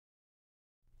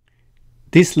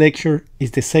This lecture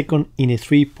is the second in a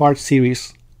three-part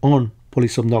series on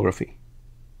polysomnography.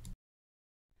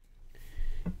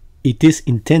 It is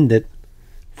intended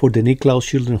for the Nicklaus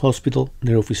Children's Hospital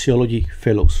Neurophysiology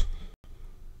Fellows.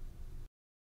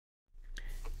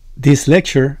 This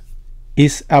lecture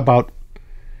is about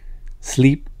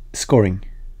sleep scoring.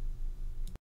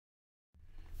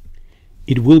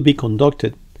 It will be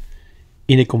conducted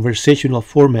in a conversational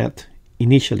format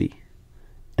initially,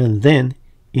 and then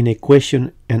in a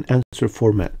question and answer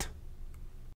format.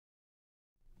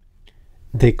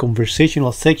 The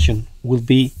conversational section will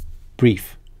be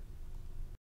brief.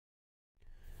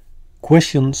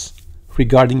 Questions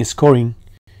regarding scoring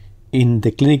in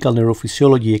the clinical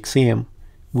neurophysiology exam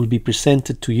will be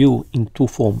presented to you in two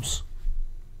forms.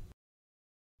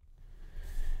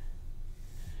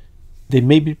 They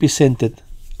may be presented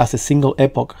as a single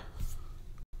epoch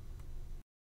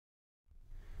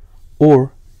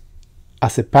or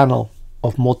as a panel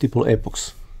of multiple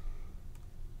epochs.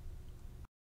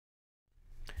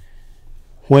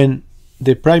 When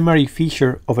the primary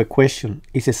feature of a question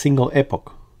is a single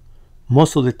epoch,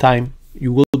 most of the time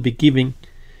you will be giving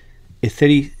a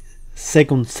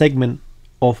 30-second segment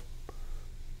of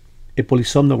a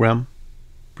polysomnogram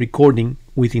recording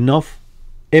with enough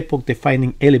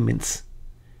epoch-defining elements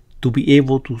to be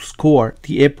able to score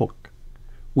the epoch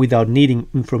without needing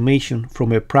information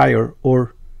from a prior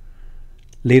or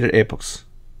later epochs.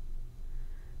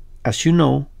 As you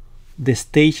know, the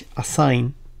stage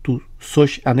assigned to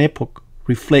such an epoch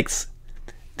reflects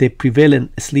the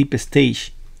prevalent sleep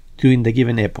stage during the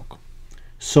given epoch.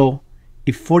 So,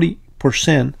 if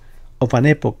 40% of an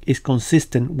epoch is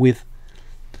consistent with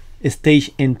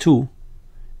stage N2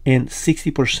 and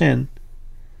 60%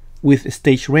 with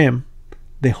stage REM,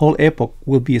 the whole epoch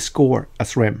will be scored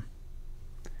as REM.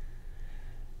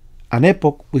 An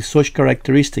epoch with such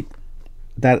characteristic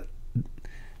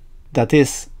that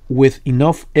is with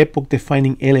enough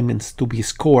epoch-defining elements to be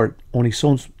scored on its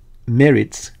own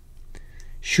merits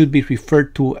should be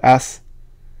referred to as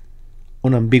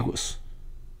unambiguous.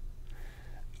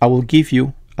 I will give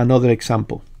you another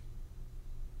example.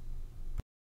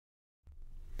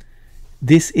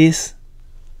 This is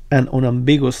an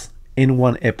unambiguous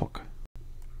N1 epoch.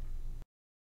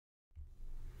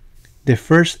 The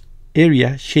first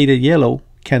area shaded yellow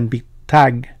can be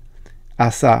tagged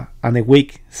as an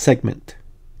awake segment.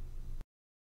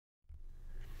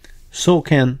 So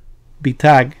can be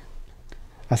tagged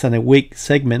as an awake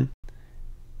segment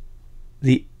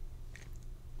the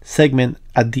segment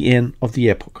at the end of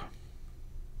the epoch.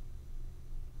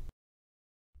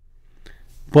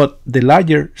 But the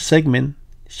larger segment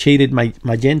shaded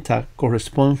magenta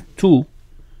corresponds to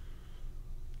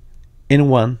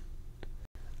N1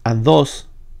 and thus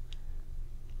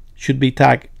should be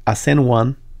tagged as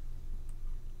N1.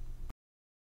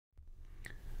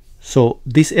 So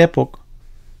this epoch,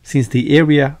 since the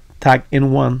area tagged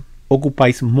N1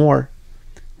 occupies more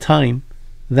time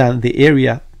than the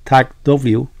area tagged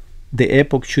W, the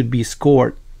epoch should be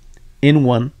scored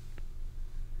N1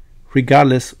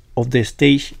 regardless of the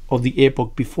stage of the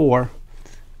epoch before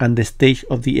and the stage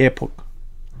of the epoch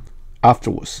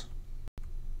afterwards.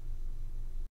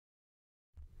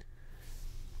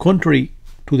 Contrary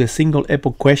to the single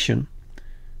epoch question,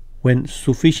 when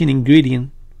sufficient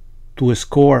ingredients to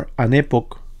score an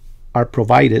epoch are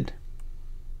provided,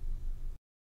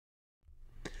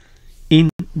 in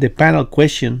the panel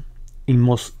question, in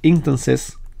most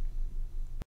instances,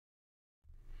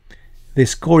 the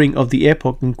scoring of the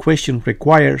epoch in question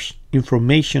requires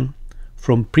information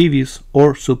from previous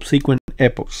or subsequent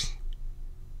epochs.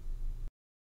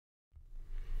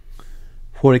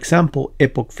 For example,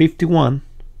 epoch 51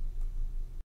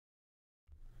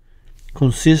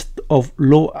 consists of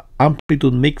low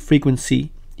amplitude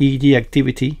mid-frequency EEG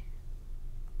activity,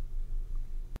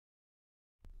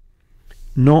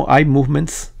 no eye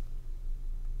movements,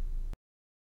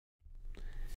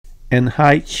 and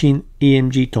high chin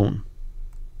EMG tone.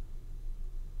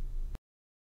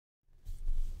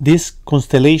 This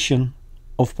constellation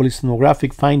of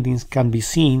polysomnographic findings can be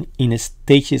seen in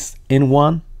stages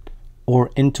N1 or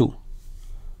N2.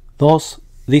 Thus,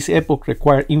 this epoch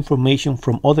requires information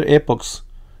from other epochs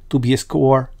to be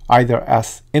scored either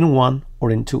as N1 or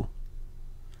N2.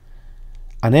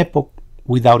 An epoch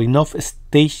without enough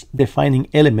stage-defining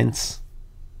elements,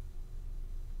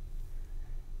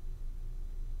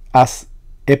 as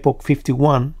epoch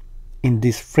 51 in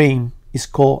this frame, is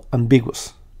called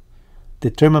ambiguous. The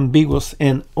term ambiguous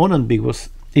and unambiguous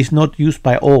is not used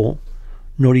by all,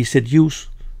 nor is it used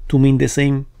to mean the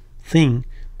same thing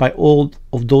by all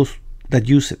of those that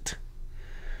use it.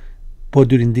 But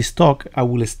during this talk, I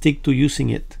will stick to using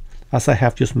it as I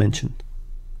have just mentioned.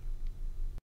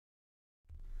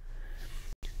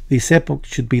 This epoch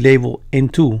should be labeled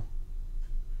N2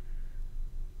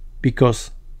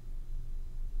 because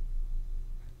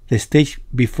the stage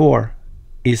before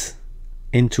is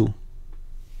N2.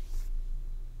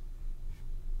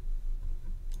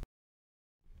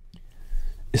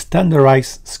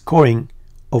 Standardized scoring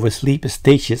of sleep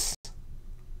stages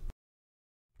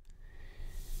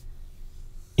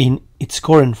in its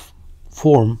current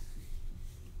form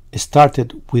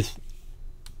started with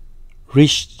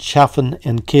Rechtschaffen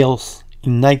and Kels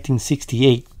in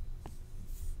 1968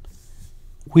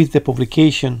 with the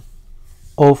publication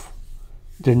of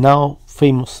the now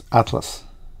famous atlas.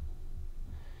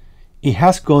 It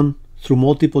has gone through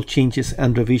multiple changes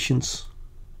and revisions,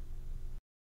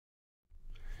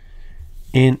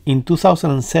 and in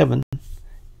 2007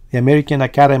 the American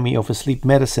Academy of Sleep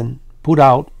Medicine put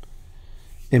out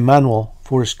a manual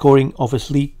for scoring of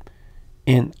sleep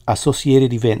and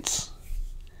associated events.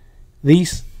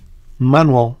 This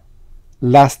manual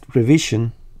last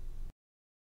revision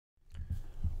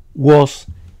was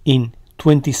in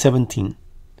 2017.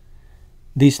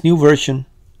 This new version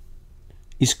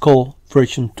is called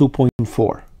version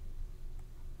 2.4.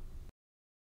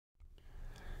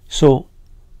 So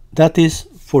that is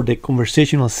for the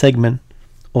conversational segment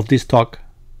of this talk,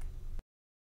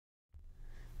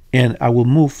 and I will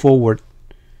move forward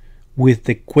with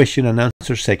the question and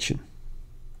answer section.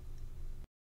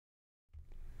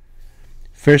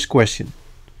 First question.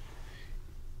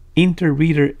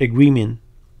 Inter-reader agreement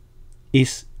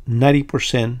is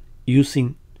 90%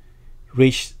 using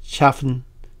Rechtschaffen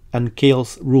and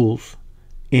Kels rules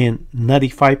and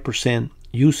 95%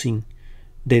 using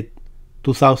the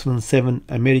 2007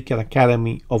 American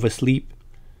Academy of Sleep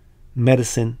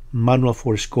Medicine Manual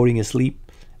for Scoring Sleep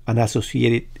and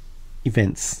Associated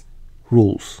Events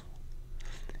rules.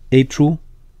 A true,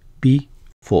 B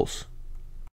false.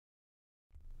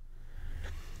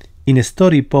 In a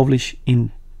study published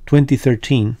in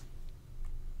 2013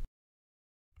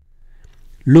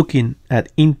 looking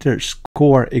at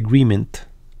inter-score agreement,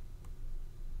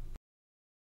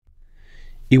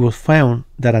 it was found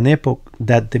that an epoch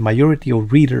that the majority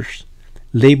of readers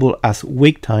label as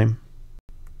wake time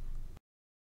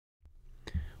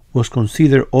was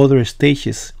considered other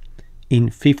stages in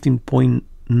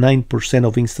 15.9%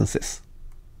 of instances.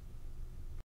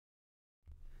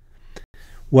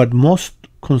 What most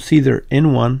consider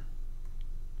N1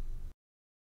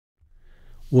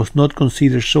 was not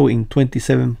considered so in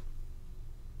 27%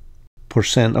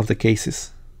 of the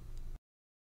cases.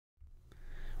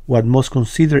 What most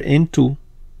consider N2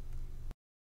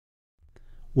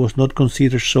 was not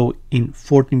considered so in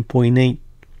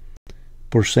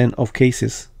 14.8% of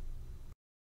cases.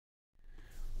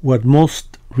 What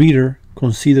most reader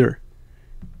consider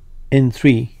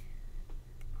N3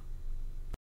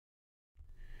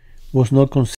 was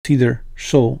not considered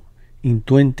so in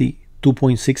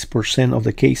 22.6% of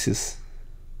the cases.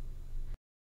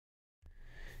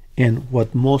 And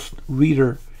what most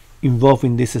reader involved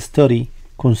in this study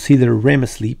consider REM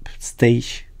sleep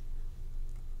stage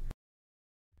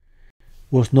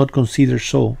was not considered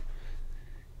so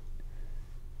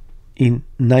in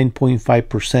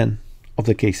 9.5% of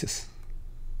the cases.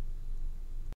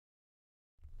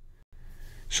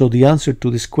 So the answer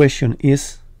to this question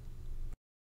is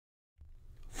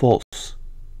false.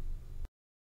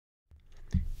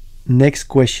 Next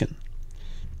question.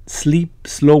 Sleep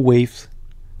slow wave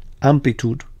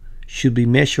amplitude should be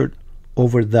measured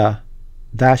over the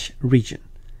dash region: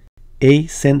 A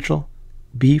central,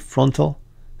 B frontal,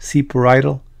 C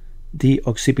parietal, D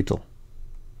occipital.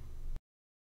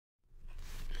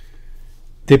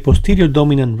 The posterior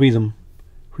dominant rhythm,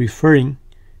 referring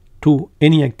to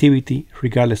any activity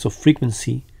regardless of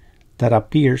frequency that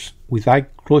appears with eye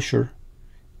closure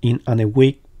in an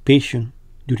awake patient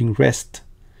during rest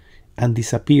and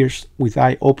disappears with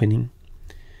eye opening,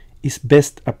 is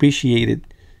best appreciated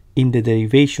in the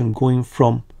derivation going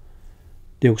from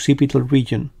the occipital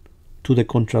region to the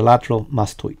contralateral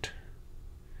mastoid.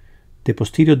 The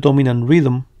posterior dominant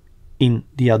rhythm in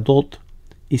the adult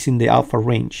is in the alpha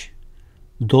range,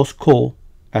 thus called,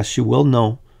 as you well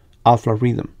know, alpha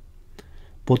rhythm.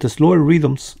 But the slower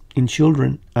rhythms in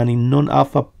children and in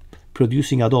non-alpha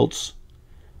producing adults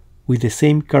with the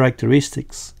same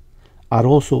characteristics are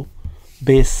also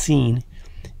best seen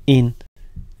in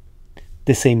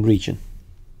the same region.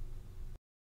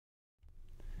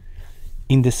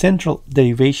 In the central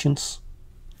derivations,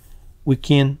 we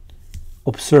can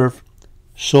observe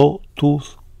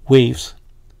sawtooth waves,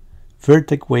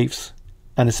 vertex waves,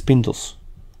 and spindles.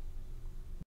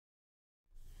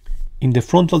 In the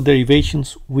frontal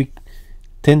derivations, we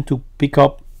tend to pick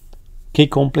up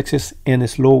K-complexes and a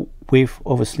slow wave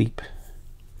of sleep.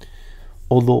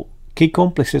 Although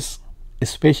K-complexes,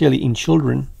 especially in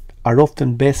children, are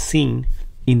often best seen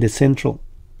in the central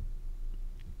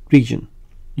region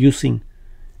using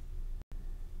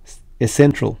a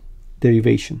central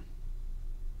derivation.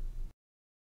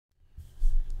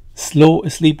 Slow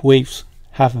sleep waves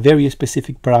have very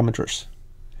specific parameters.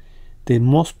 They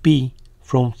must be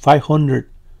from 500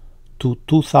 to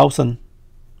 2000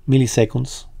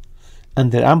 milliseconds,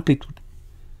 and their amplitude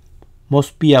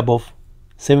must be above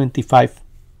 75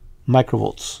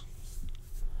 microvolts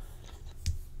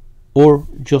or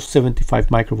just 75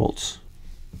 microvolts.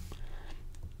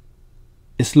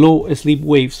 Slow sleep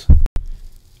waves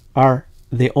are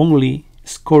the only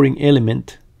scoring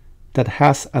element that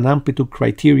has an amplitude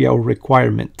criteria or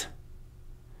requirement.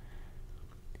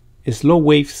 A slow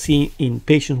wave seen in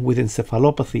patients with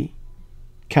encephalopathy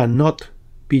cannot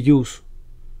be used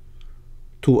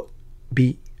to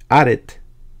be added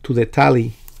to the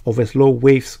tally of slow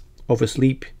waves of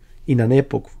sleep in an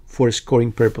epoch for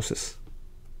scoring purposes.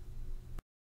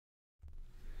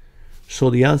 So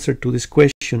the answer to this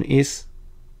question is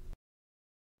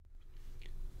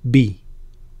B.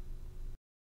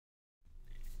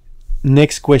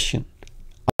 Next question.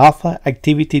 Alpha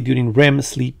activity during REM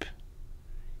sleep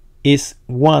is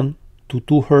 1 to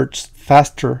 2 Hz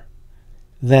faster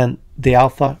than the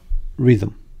alpha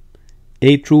rhythm.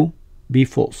 A true, B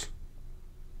false.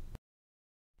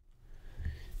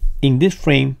 In this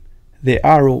frame, the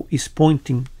arrow is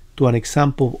pointing to an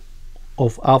example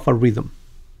of alpha rhythm.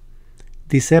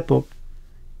 This epoch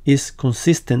is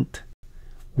consistent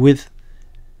with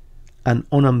an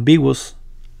unambiguous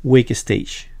wake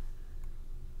stage.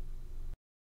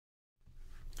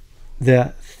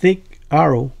 The thick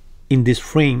arrow in this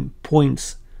frame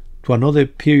points to another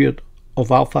period of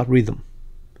alpha rhythm.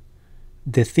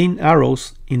 The thin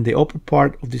arrows in the upper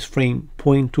part of this frame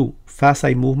point to fast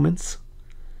eye movements,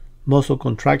 muscle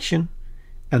contraction,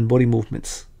 and body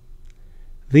movements.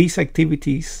 These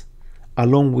activities,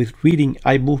 along with reading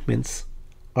eye movements,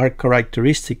 are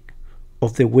characteristic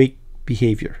of the wake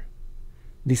behavior.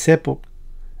 This epoch,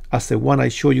 as the one I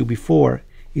showed you before,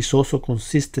 is also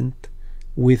consistent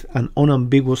with an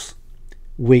unambiguous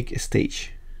wake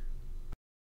stage.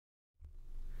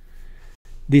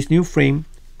 This new frame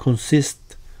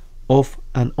consists of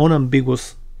an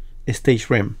unambiguous stage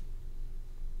REM.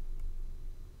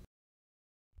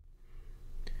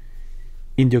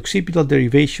 In the occipital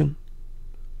derivation,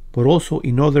 but also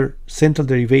in other central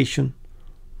derivation,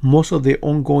 most of the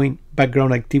ongoing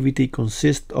background activity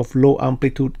consists of low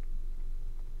amplitude,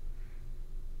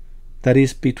 that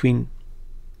is between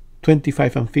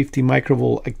 25 and 50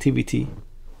 microvolt activity,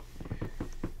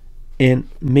 and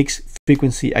mixed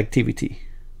frequency activity.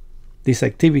 This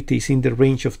activity is in the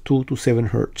range of 2 to 7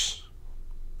 Hz.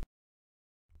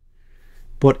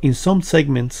 But in some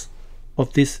segments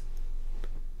of this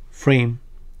frame,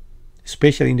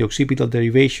 especially in the occipital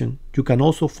derivation, you can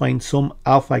also find some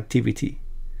alpha activity.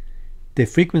 The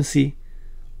frequency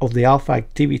of the alpha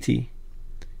activity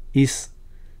is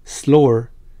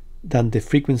slower than the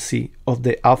frequency of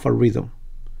the alpha rhythm.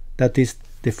 That is,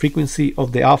 the frequency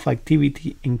of the alpha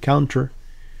activity encountered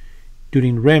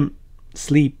during REM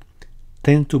sleep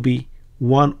tends to be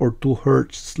 1 or 2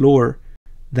 Hz slower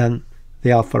than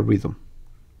the alpha rhythm.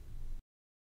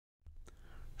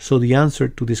 So the answer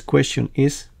to this question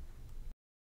is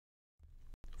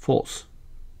false.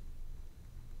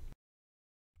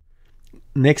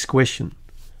 Next question.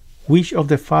 Which of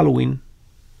the following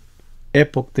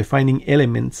epoch defining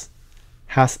elements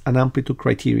has an amplitude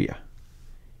criteria?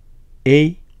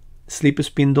 A. Sleep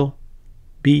spindle,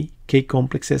 B. K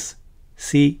complexes,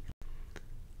 C.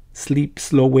 Sleep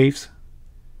slow waves,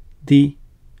 D.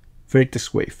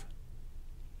 vertex wave.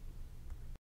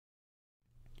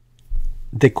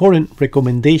 The current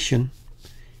recommendation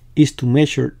is to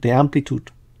measure the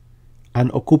amplitude and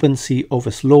occupancy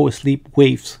of slow sleep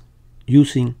waves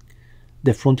using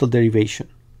the frontal derivation.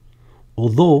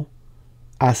 Although,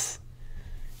 as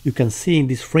you can see in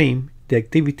this frame, the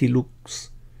activity looks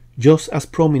just as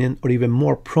prominent or even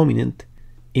more prominent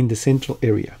in the central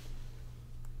area.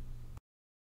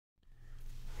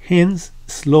 Hence,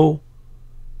 slow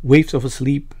waves of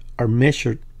sleep are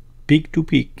measured peak to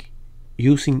peak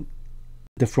using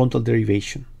the frontal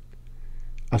derivation.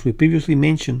 As we previously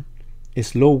mentioned,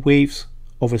 slow waves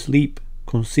of sleep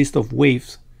consist of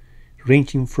waves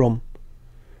ranging from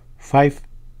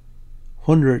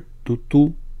 500 to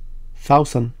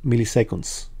 2000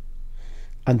 milliseconds,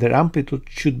 and their amplitude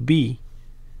should be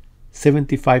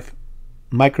 75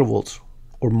 microvolts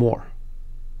or more.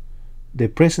 The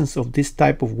presence of this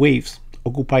type of waves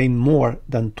occupying more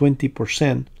than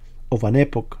 20% of an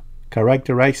epoch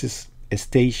characterizes a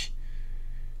stage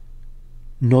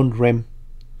non-REM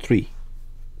 3.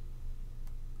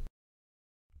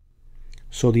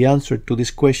 So the answer to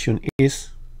this question is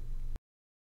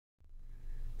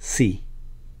C.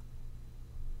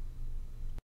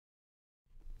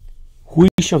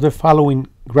 Which of the following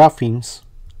graphemes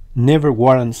never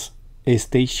warrants a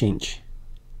stage change?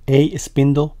 A.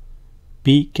 Spindle,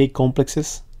 B.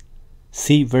 K-complexes,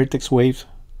 C. Vertex waves,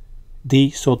 D.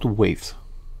 sawtooth waves.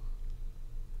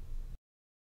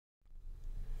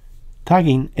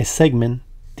 Tagging a segment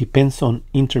depends on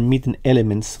intermittent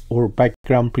elements or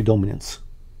background predominance.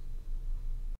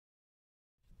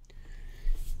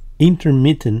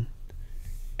 Intermittent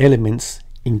elements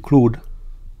include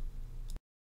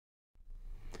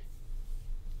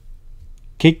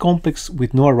K-complex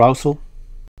with no arousal,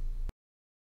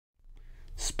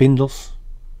 spindles,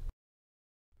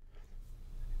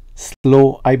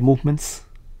 slow eye movements,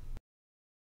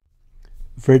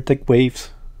 vertex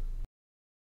waves,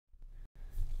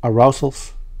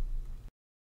 arousals,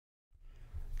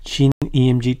 chin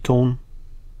EMG tone,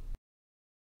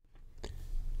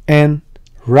 and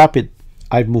rapid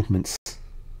eye movements.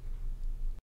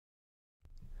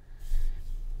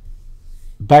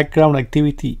 Background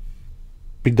activity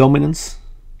predominance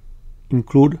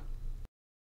include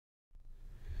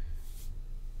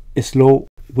a slow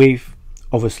wave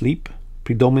of sleep,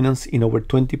 predominance in over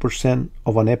 20%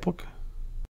 of an epoch,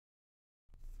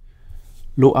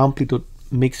 low amplitude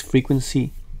mixed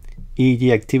frequency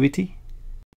EEG activity,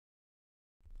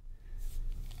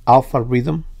 alpha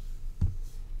rhythm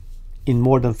in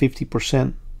more than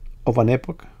 50% of an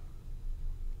epoch,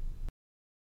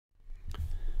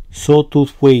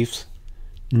 sawtooth waves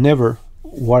never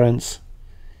warrants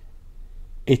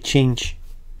a change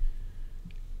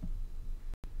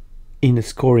in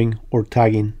scoring or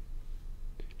tagging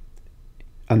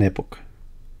an epoch.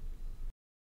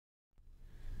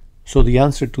 So the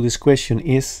answer to this question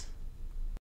is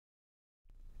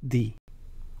D.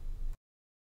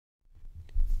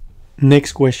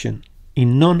 Next question.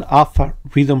 In non-alpha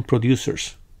rhythm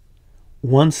producers,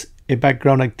 once a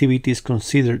background activity is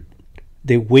considered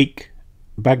the wake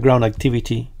background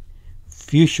activity,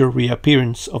 future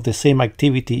reappearance of the same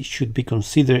activity should be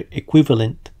considered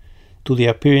equivalent to the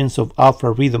appearance of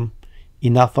alpha rhythm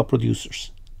in alpha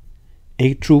producers.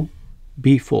 A true,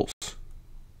 B false.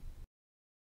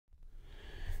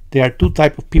 There are two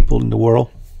types of people in the world: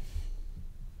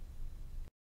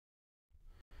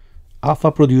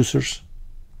 alpha producers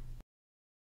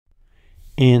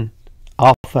and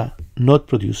alpha not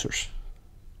producers.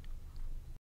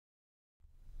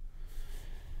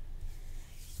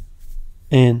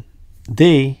 And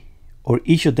they, or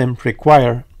each of them,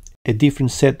 require a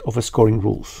different set of scoring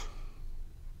rules.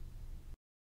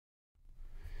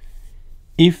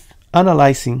 If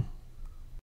analyzing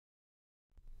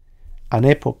an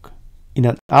epoch in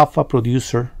an alpha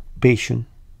producer patient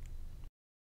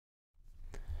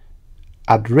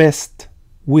at rest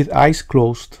with eyes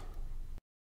closed,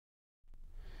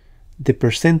 the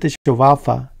percentage of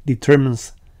alpha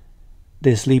determines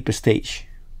the sleep stage.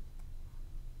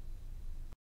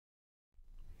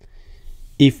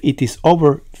 If it is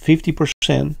over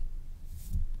 50%,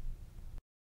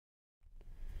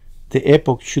 the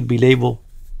epoch should be labeled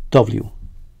W.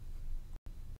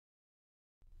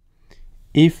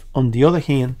 If, on the other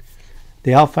hand,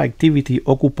 the alpha activity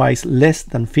occupies less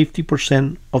than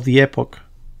 50% of the epoch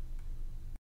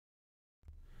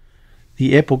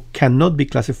cannot be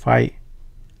classified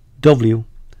W,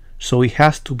 so it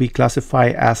has to be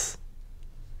classified as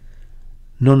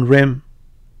non-REM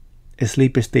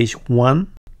sleep stage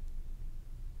 1,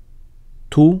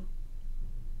 2,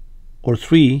 or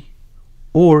 3,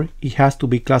 or it has to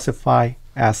be classified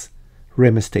as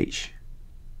REM stage.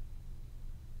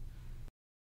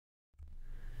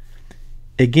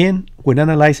 Again, when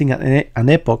analyzing an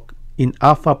epoch in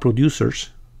alpha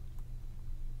producers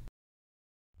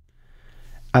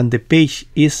and the page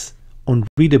is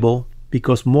unreadable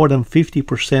because more than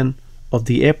 50% of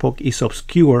the epoch is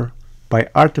obscured by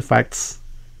artifacts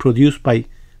produced by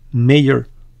major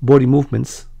body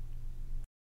movements,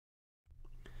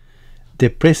 the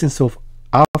presence of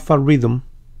alpha rhythm,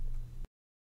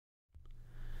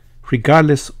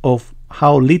 regardless of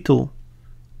how little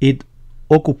it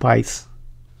occupies,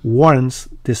 warrants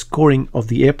the scoring of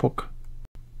the epoch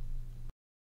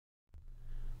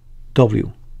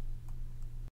W.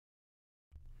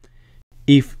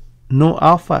 If no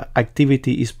alpha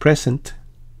activity is present,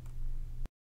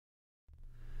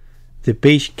 the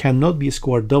page cannot be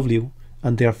scored W,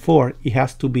 and therefore it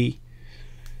has to be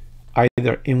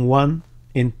either N1,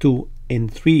 N2,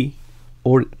 and 3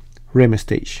 or REM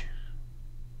stage.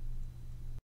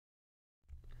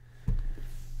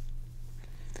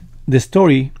 The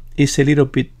story is a little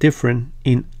bit different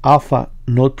in alpha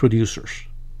node producers.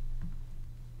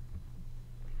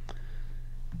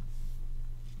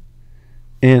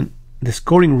 And the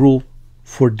scoring rule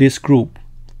for this group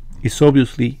is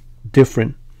obviously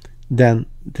different than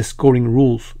the scoring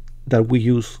rules that we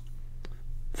use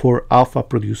for alpha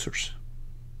producers.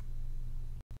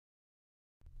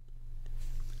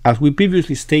 As we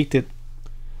previously stated,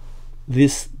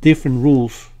 these different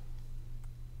rules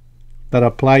that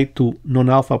apply to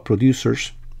non-alpha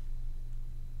producers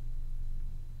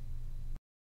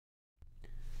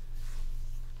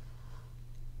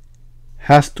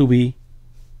has to be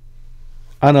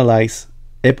analyzed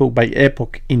epoch by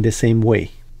epoch in the same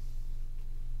way.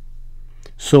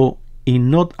 So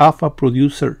in not alpha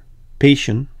producer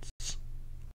patients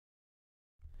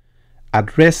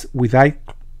at rest with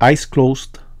eyes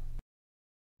closed,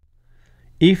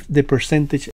 if the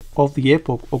percentage of the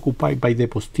epoch occupied by the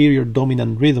posterior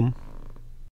dominant rhythm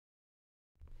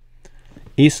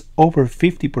is over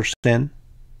 50%,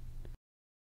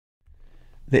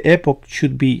 the epoch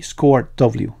should be scored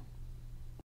W,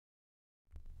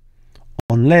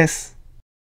 unless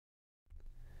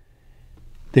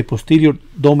the posterior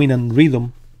dominant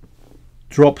rhythm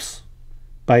drops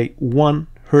by 1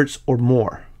 Hz or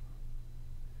more,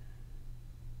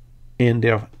 and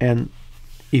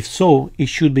if so, it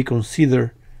should be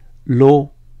considered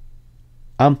low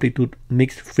amplitude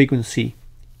mixed frequency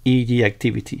EEG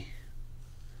activity.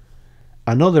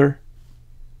 Another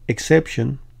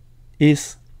exception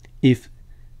is if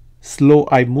slow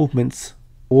eye movements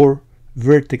or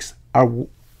vertex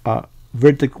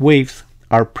waves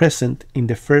are present in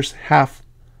the first half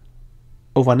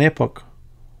of an epoch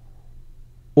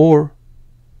or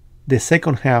the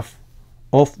second half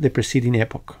of the preceding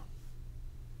epoch.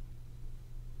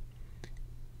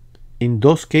 In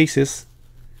those cases,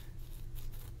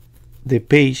 the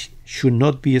page should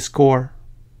not be scored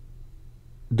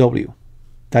W.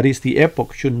 That is, the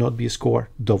epoch should not be scored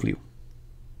W.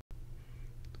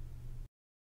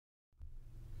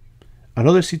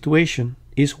 Another situation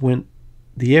is when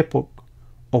the epoch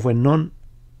of a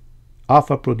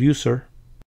non-alpha producer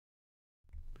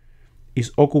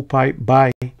is occupied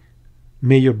by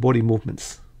major body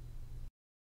movements.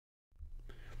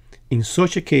 In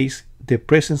such a case, the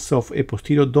presence of a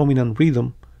posterior dominant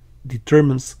rhythm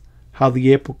determines how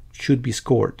the epoch should be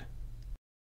scored.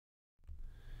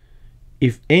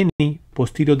 If any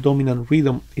posterior dominant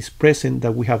rhythm is present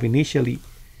that we have initially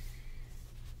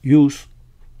used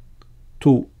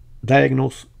to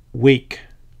diagnose wake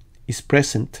is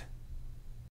present,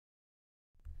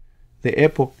 the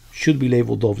epoch should be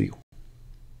labeled W,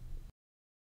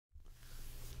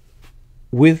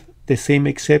 with the same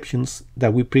exceptions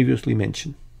that we previously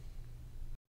mentioned.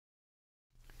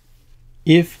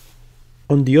 If,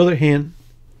 on the other hand,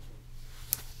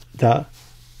 the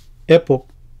epoch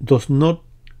does not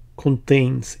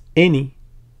contain any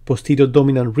posterior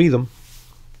dominant rhythm,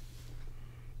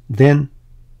 then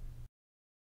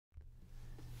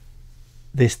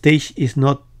the stage is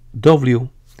not W,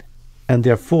 and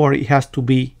therefore it has to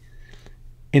be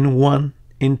N1,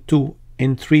 N2,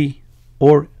 N3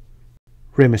 or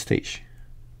REM stage.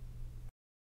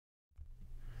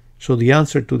 So the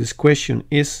answer to this question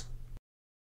is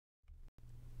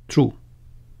true.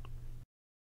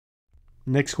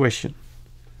 Next question.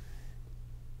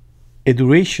 A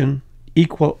duration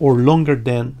equal or longer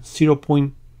than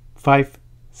 0.5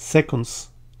 seconds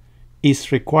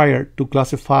is required to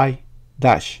classify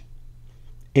dash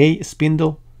A.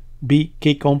 Spindle, B.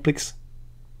 K complex,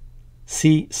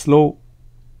 C. Slow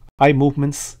eye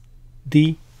movements,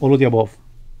 D. All of the above.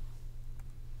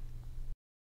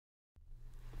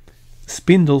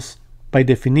 Spindles, by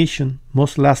definition,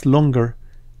 must last longer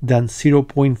than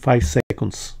 0.5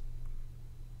 seconds.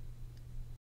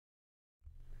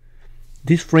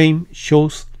 This frame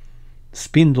shows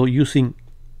spindle using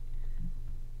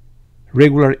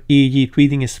regular EEG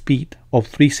reading speed of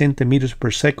 3 centimeters per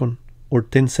second or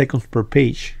 10 seconds per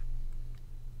page,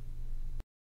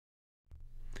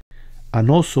 and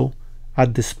also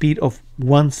at the speed of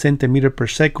 1 centimeter per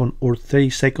second or 30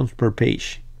 seconds per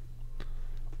page,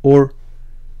 or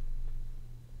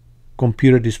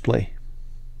computer display.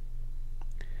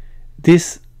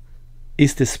 This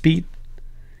is the speed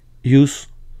used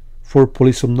for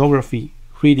polysomnography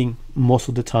reading most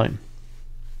of the time.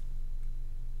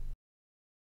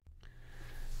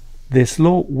 The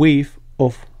slow wave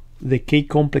of the K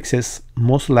complexes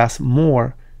must last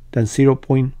more than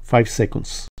 0.5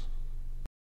 seconds.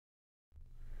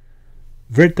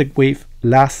 vertex wave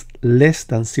lasts less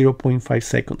than 0.5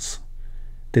 seconds.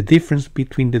 The difference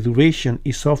between the duration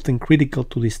is often critical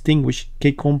to distinguish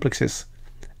K-complexes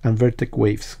and vertex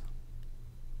waves.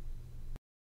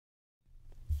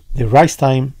 The rise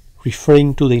time,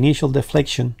 referring to the initial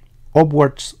deflection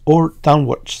upwards or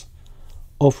downwards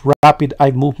of rapid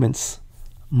eye movements,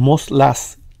 must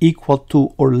last equal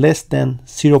to or less than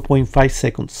 0.5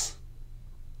 seconds.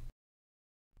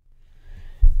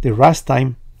 The rise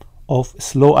time of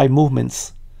slow eye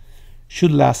movements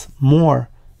should last more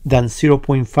than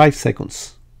 0.5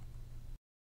 seconds.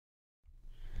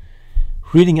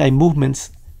 Reading eye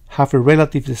movements have a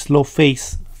relatively slow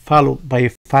phase followed by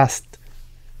a fast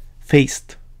phase.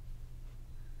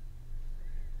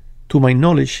 To my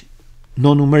knowledge,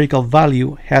 no numerical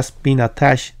value has been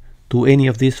attached to any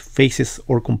of these phases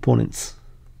or components.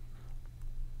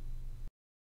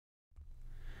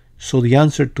 So the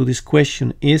answer to this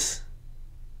question is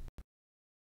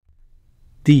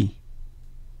D.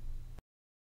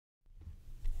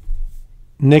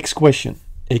 Next question.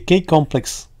 A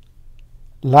K-complex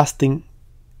lasting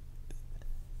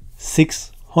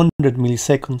 600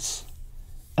 milliseconds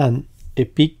and a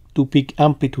peak-to-peak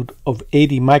amplitude of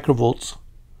 80 microvolts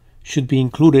should be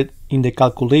included in the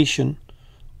calculation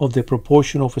of the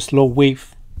proportion of a slow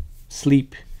wave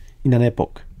sleep in an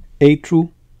epoch. A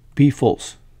true, B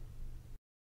false.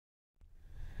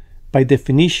 By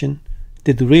definition,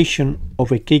 the duration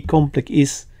of a K-complex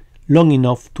is long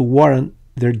enough to warrant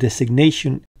their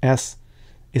designation as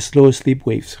slow sleep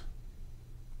waves.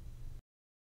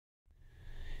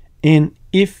 And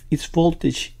if its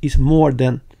voltage is more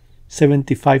than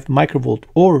 75 microvolt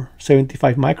or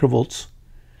 75 microvolts,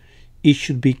 it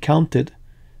should be counted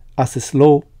as a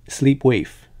slow sleep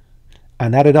wave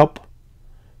and added up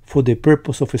for the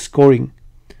purpose of scoring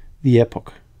the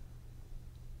epoch.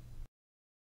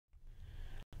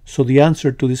 So the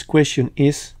answer to this question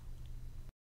is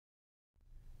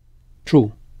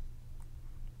true.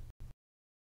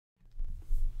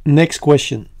 Next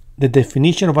question. The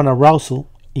definition of an arousal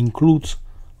includes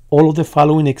all of the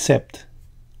following except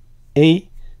A.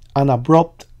 An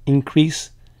abrupt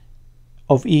increase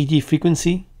of EEG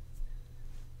frequency,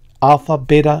 alpha,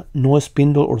 beta, no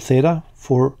spindle, or theta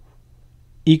for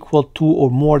equal to or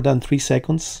more than 3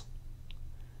 seconds.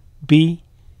 B.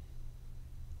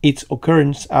 Its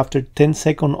occurrence after 10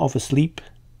 seconds of sleep.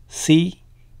 C.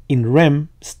 In REM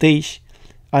stage,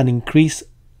 an increase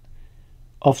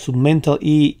of submental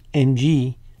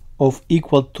EMG of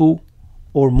equal to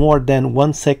or more than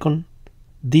 1 second.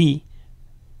 D.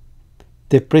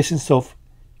 The presence of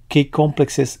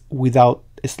K-complexes without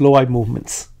slow eye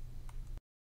movements.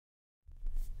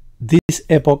 This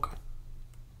epoch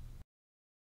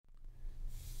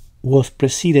was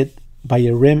preceded by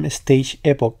a REM stage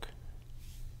epoch,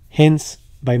 hence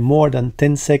by more than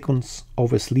 10 seconds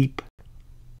of sleep,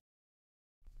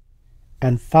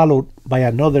 and followed by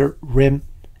another REM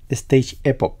stage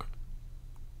epoch.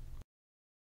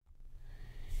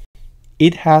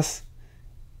 It has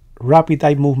rapid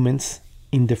eye movements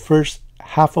in the first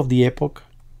half of the epoch,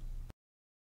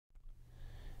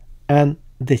 and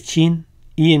the chin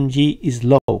EMG is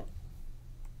low,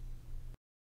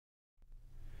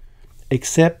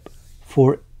 except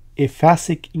for a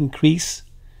phasic increase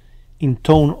in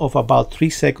tone of about 3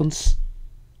 seconds.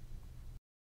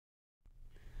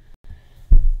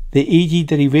 The EEG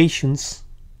derivations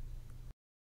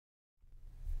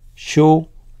show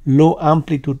low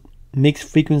amplitude mixed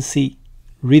frequency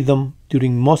rhythm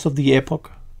during most of the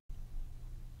epoch,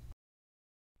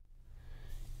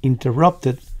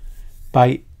 interrupted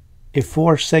by a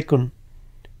 4-second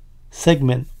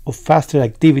segment of faster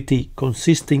activity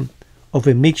consisting of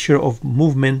a mixture of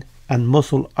movement and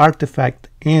muscle artifact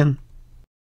and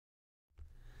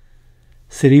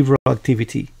cerebral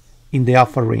activity in the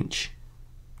alpha range.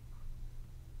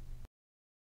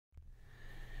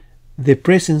 The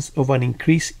presence of an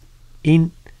increase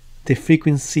in the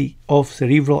frequency of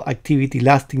cerebral activity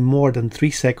lasting more than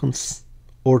 3 seconds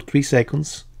or 3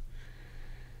 seconds,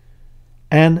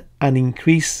 and an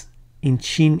increase in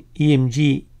chin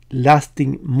EMG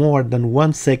lasting more than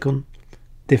 1 second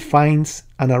defines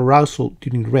an arousal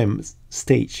during REM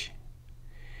stage.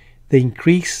 The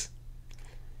increase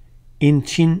in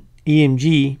chin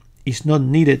EMG is not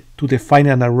needed to define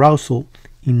an arousal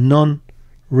in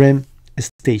non-REM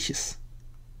stages.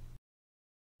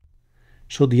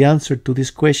 So the answer to this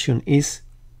question is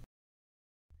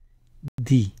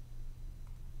D.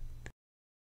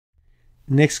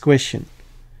 Next question.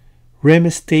 REM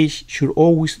stage should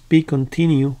always be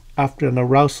continued after an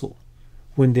arousal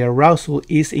when the arousal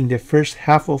is in the first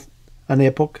half of an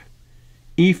epoch,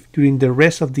 if during the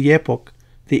rest of the epoch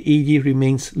the EEG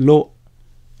remains low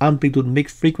amplitude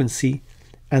mixed frequency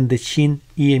and the SHIN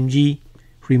EMG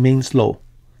remains low.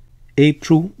 A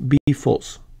true, B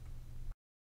false.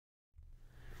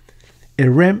 A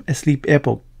REM sleep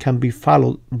epoch can be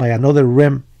followed by another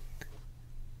REM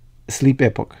sleep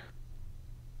epoch.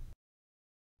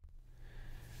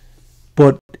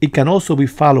 But it can also be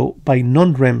followed by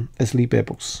non-REM sleep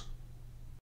epochs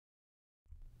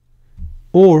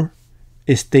or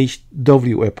a stage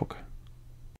W epoch.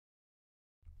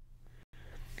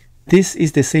 This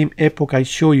is the same epoch I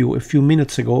showed you a few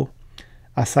minutes ago,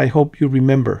 as I hope you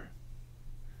remember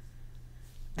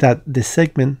that the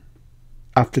segment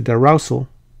after the arousal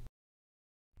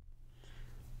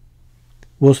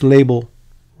was labeled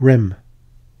REM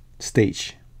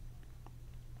stage.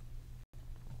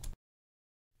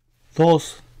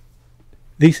 Thus,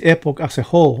 this epoch as a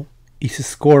whole is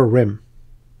scored REM.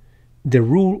 The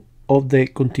rule of the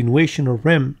continuation of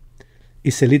REM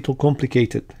is a little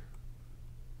complicated.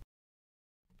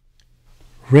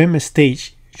 REM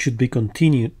stage should be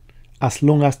continued as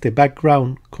long as the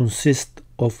background consists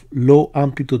of low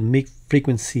amplitude mixed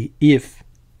frequency if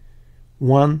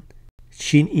 1.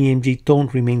 SHIN EMG tone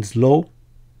remains low,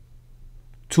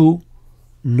 2.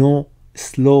 No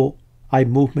slow eye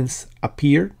movements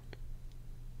appear,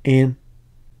 and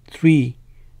 3.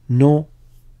 No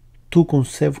two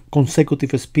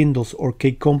consecutive spindles or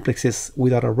K complexes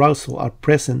without arousal are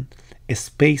present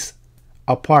spaced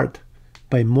apart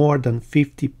by more than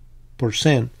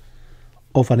 50%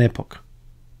 of an epoch.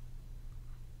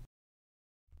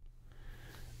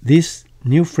 This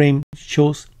new frame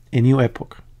shows a new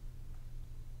epoch.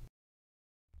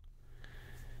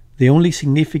 The only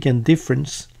significant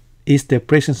difference is the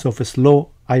presence of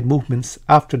slow eye movements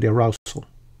after the arousal.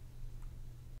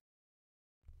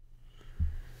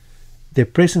 The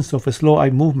presence of slow eye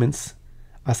movements,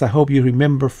 as I hope you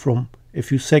remember from a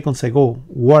few seconds ago,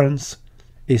 warrants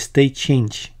a state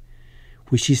change,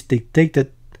 which is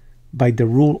dictated by the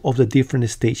rule of the different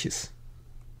stages.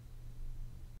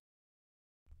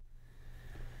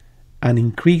 An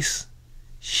increased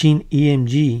SHIN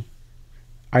EMG,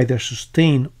 either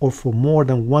sustained or for more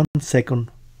than 1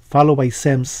 second, followed by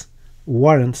SEMS,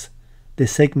 warrants the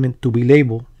segment to be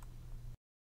labeled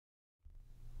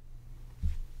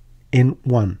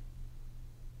N1.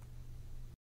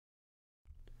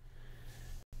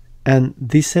 And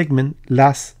this segment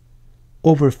lasts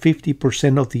over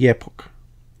 50% of the epoch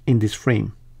in this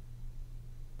frame.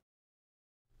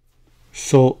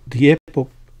 So the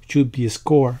epoch should be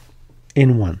scored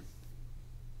N1.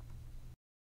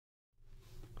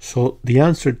 So the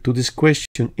answer to this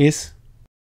question is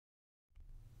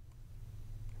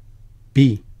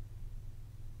B.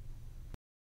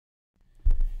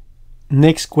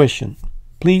 Next question.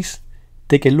 Please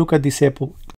take a look at this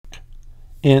epoch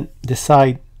and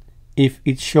decide if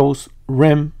it shows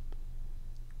REM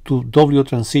to W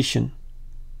transition,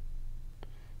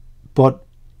 but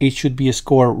it should be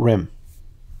scored REM.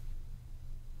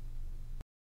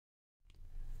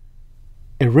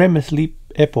 A REM sleep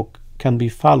epoch can be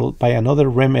followed by another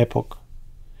REM epoch,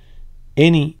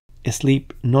 any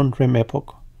sleep non-REM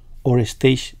epoch, or a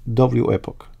stage W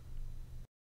epoch.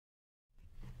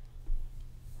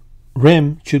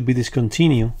 REM should be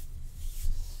discontinued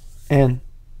and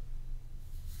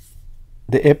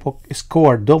the epoch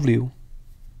scored W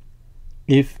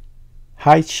if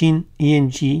high SHIN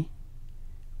EMG,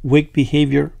 wake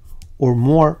behavior, or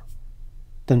more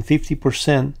than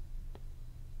 50%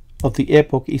 of the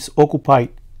epoch is occupied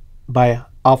by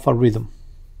alpha rhythm.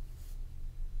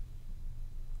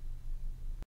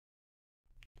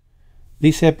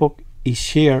 This epoch is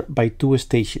shared by two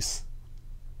stages: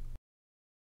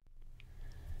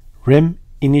 REM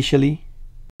initially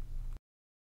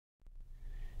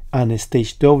and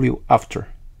stage W after.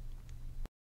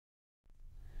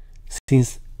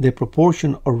 Since the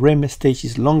proportion of REM stage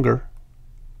is longer,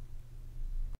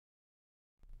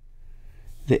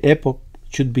 the epoch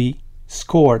should be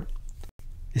scored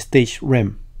stage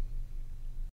REM.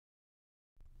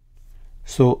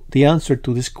 So the answer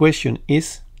to this question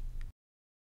is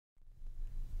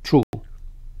true.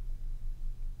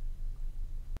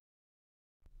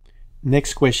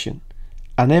 Next question.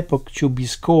 An epoch should be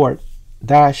scored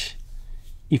dash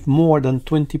if more than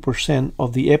 20%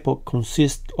 of the epoch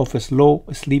consists of slow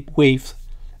sleep waves,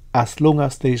 as long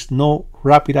as there is no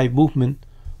rapid eye movement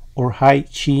or high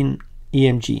SHIN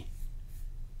EMG.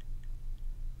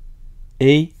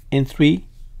 A and 3,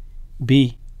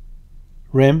 B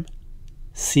REM,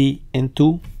 C and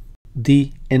 2,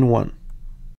 D and 1.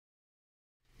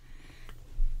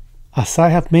 As I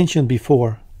have mentioned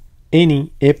before,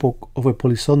 any epoch of a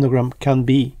polysomnogram can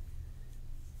be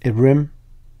a REM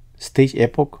stage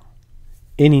epoch,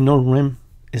 any non-REM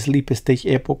sleep stage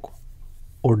epoch,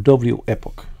 or W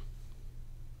epoch.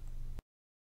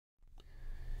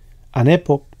 An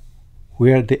epoch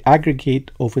where the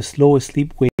aggregate of slow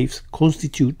sleep waves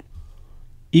constitute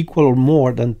equal or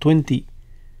more than 20%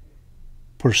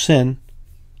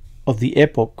 of the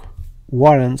epoch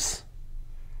warrants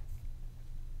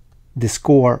the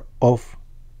score of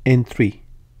N3.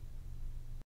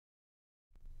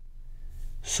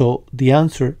 So the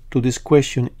answer to this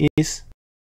question is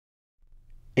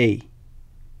A.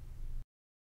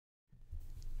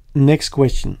 Next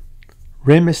question.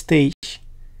 REM stage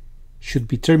should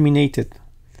be terminated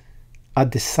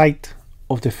at the site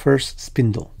of the first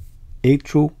spindle. A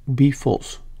true, B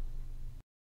false.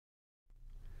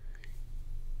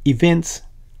 Events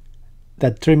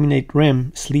that terminate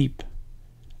REM sleep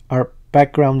are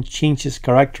background changes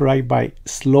characterized by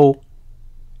slow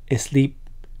sleep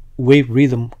wave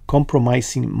rhythm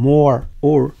compromising more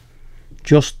or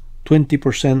just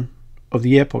 20% of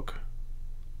the epoch,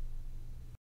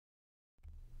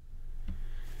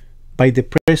 by the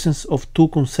presence of two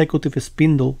consecutive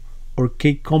spindle or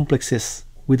K complexes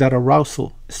without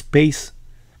arousal space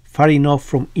far enough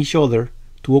from each other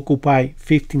to occupy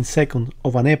 15 seconds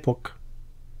of an epoch,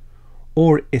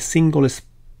 or a single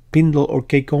spindle or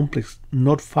K complex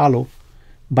not followed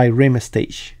by REM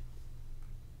stage.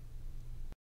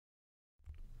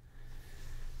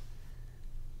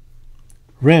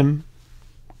 REM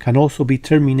can also be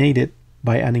terminated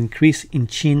by an increase in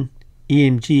chin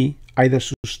EMG, either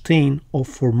sustained or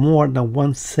for more than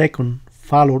 1 second,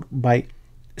 followed by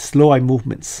slow eye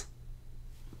movements.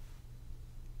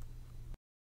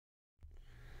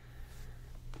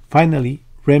 Finally,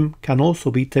 REM can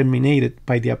also be terminated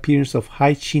by the appearance of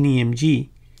high chin EMG,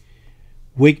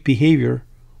 wake behavior,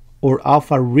 or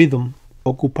alpha rhythm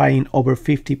occupying over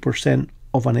 50%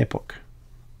 of an epoch.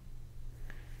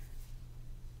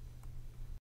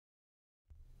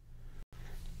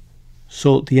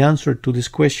 So the answer to this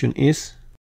question is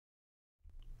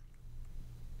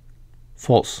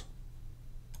false.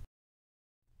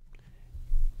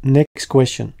 Next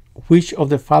question. Which of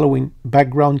the following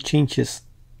background changes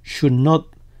should not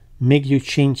make you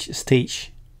change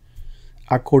stage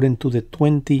according to the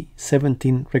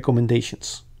 2017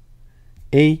 recommendations?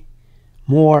 A.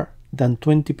 More than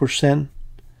 20%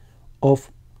 of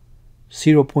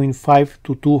 0.5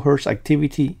 to 2 Hz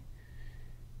activity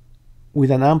with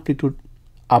an amplitude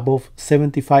above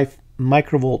 75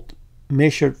 microvolt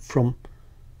measured from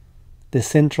the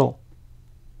central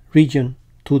region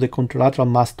to the contralateral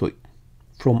mastoid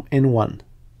from N1.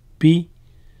 B.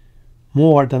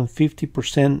 More than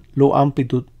 50% low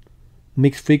amplitude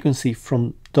mixed frequency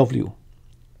from W.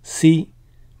 C.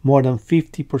 More than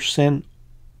 50%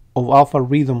 of alpha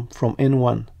rhythm from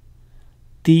N1.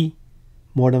 D.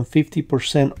 More than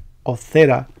 50% of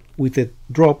theta with a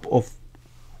drop of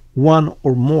 1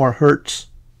 or more hertz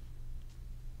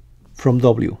from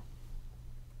W.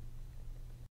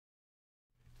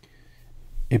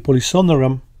 A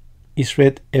polysomnogram is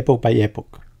read epoch by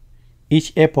epoch.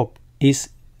 Each epoch is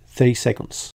 30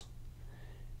 seconds.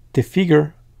 The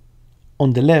figure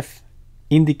on the left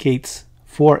indicates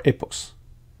 4 epochs.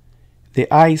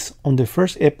 The eyes on the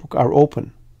first epoch are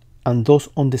open, and those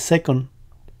on the second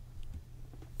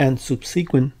and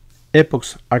subsequent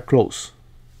epochs are closed.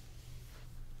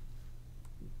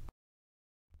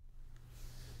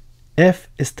 F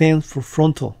stands for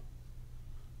frontal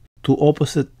to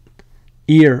opposite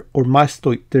ear or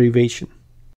mastoid derivation.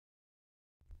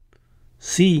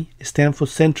 C stands for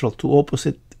central to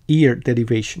opposite ear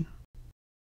derivation.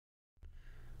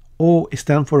 O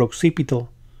stands for occipital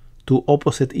to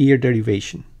opposite ear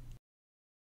derivation.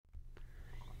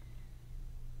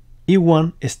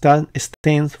 E1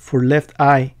 stands for left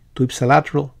eye to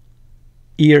ipsilateral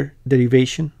ear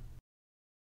derivation.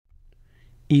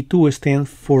 E2 stands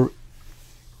for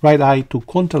right eye to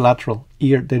contralateral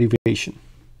ear derivation.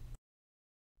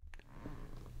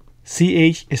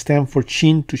 CH stands for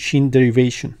chin to chin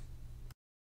derivation.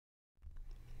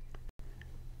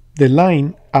 The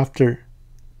line after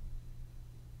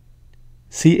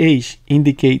CH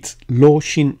indicates low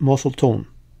chin muscle tone.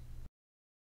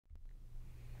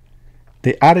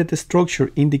 The added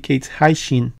structure indicates high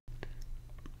chin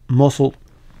muscle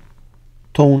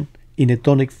tone in a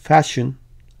tonic fashion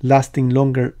lasting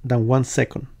longer than 1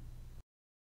 second.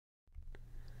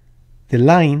 The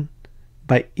line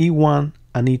by E1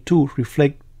 and E2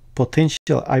 reflect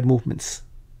potential eye movements.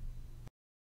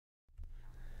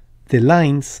 The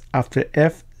lines after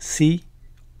F, C,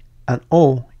 and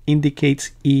O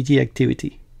indicates EEG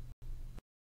activity.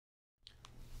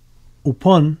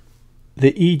 Upon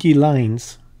the EEG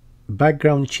lines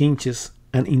background changes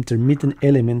and intermittent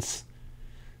elements,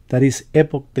 that is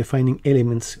epoch-defining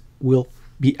elements, will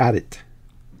be added.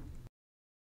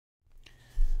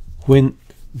 When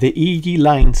the EEG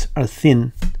lines are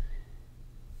thin,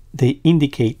 they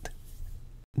indicate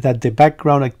that the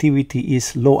background activity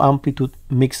is low amplitude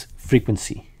mixed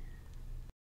frequency.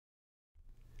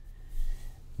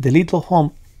 The little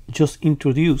hump just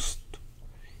introduced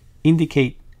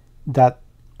indicate that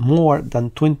more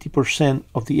than 20%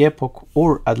 of the epoch,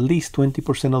 or at least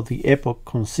 20% of the epoch,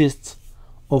 consists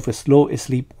of slow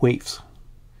sleep waves,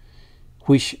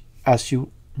 which, as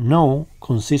you know,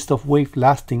 consist of waves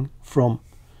lasting from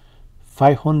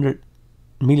 500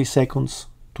 milliseconds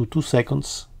to 2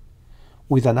 seconds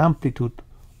with an amplitude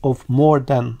of more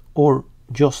than or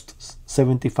just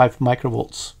 75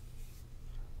 microvolts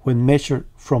when measured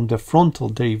from the frontal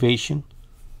derivation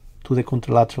to the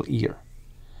contralateral ear.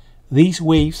 These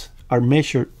waves are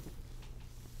measured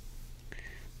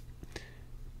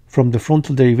from the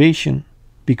frontal derivation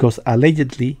because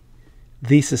allegedly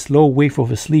these slow waves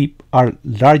of sleep are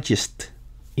largest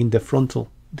in the frontal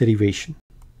derivation.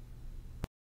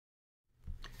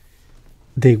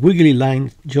 The wiggly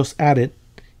line just added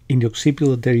in the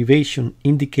occipital derivation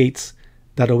indicates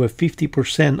that over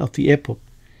 50% of the epoch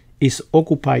is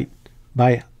occupied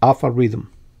by alpha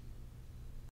rhythm.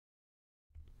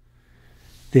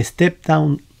 The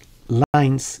step-down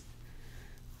lines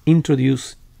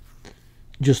introduced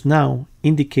just now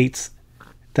indicates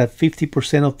that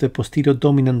 50% of the posterior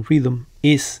dominant rhythm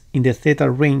is in the theta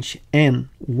range and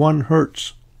 1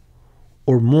 Hz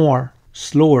or more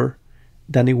slower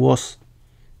than it was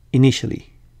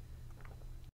initially.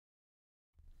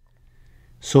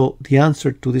 So the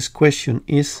answer to this question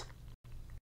is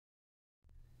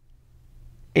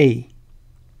A.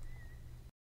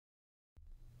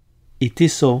 It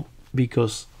is so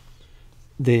because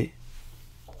the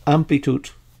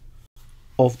amplitude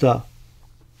of the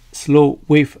slow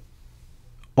wave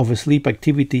of sleep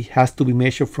activity has to be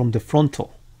measured from the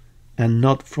frontal and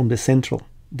not from the central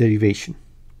derivation.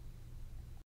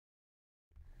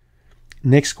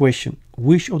 Next question.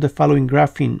 Which of the following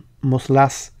graphene must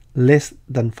last less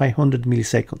than 500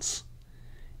 milliseconds?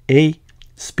 A.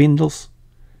 Spindles.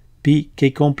 B.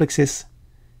 K-complexes.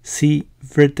 C.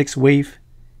 Vertex wave.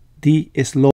 D.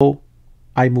 Slow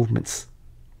eye movements.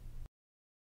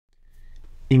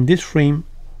 In this frame,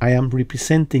 I am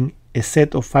representing a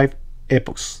set of 5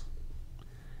 epochs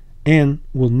and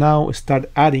will now start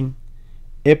adding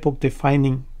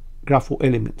epoch-defining grapho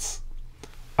elements.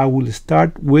 I will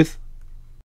start with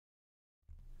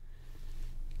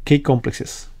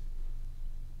K-complexes.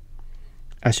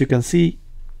 As you can see,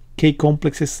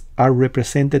 K-complexes are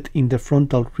represented in the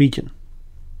frontal region.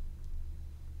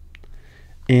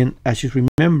 And as you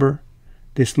remember,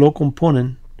 the slow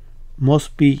component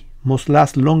must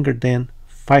last longer than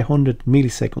 500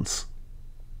 milliseconds.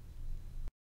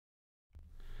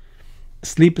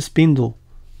 Sleep spindle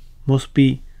must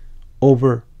be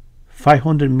over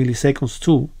 500 milliseconds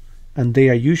too, and they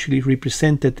are usually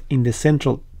represented in the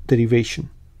central derivation.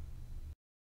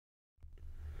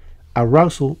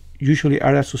 Arousal usually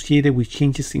are associated with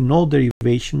changes in all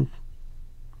derivation.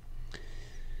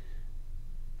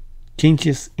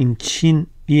 Changes in chin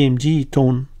EMG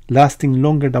tone lasting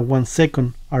longer than 1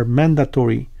 second are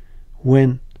mandatory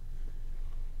when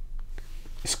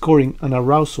scoring an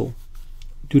arousal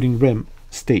during REM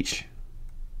stage.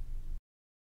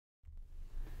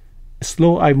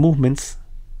 Slow eye movements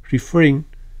referring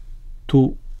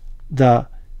to the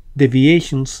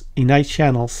deviations in eye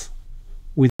channels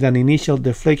with an initial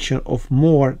deflection of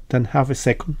more than half a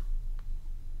second.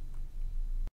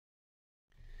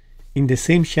 In the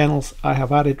same channels, I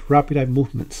have added rapid eye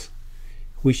movements,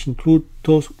 which include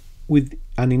those with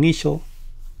an initial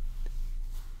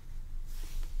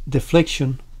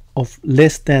deflection of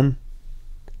less than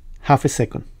half a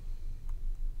second.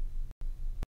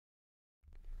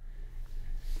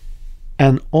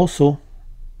 And also,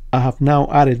 I have now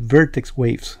added vertex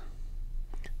waves.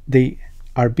 They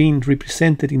are being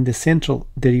represented in the central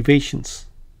derivations.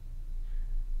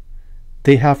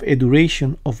 They have a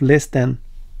duration of less than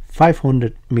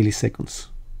 500 milliseconds.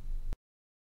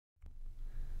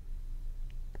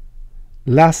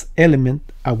 Last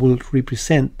element I will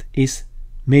represent is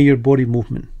major body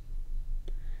movement.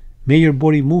 Major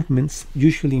body movements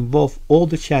usually involve all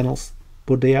the channels,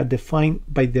 but they are defined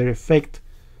by their effect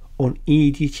on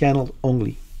EEG channel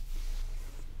only.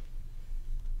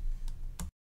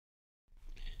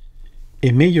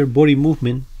 A major body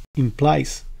movement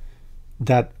implies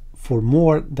that for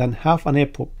more than half an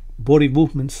epoch, body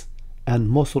movements and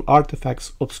muscle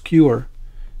artifacts obscure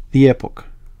the epoch.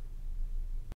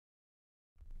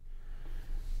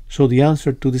 So the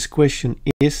answer to this question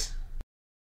is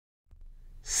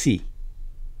C.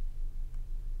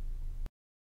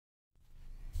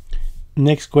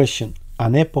 Next question.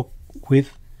 An epoch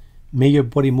with major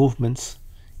body movements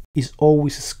is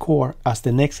always scored as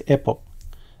the next epoch,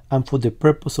 and for the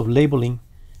purpose of labeling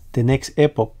the next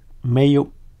epoch, major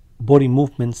body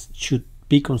movements should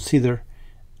be considered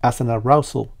as an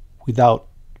arousal without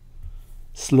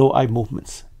slow eye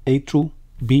movements. A true,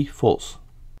 B false.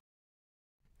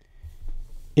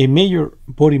 A major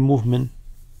body movement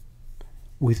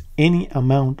with any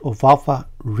amount of alpha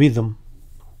rhythm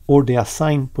or the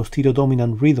assigned posterior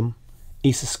dominant rhythm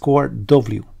is scored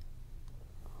W.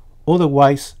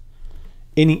 Otherwise,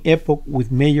 any epoch with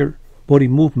major body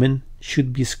movement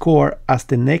should be scored as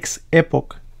the next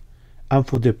epoch, and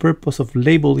for the purpose of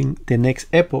labeling the next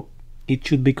epoch, it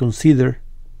should be considered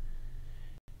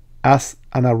as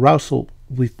an arousal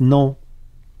with no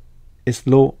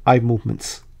slow eye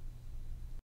movements.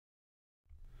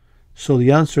 So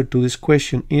the answer to this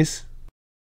question is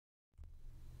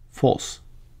false.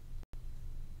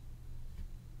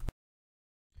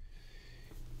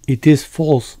 It is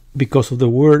false because of the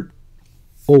word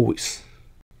always.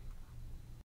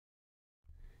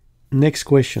 Next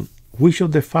question. Which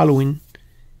of the following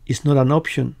is not an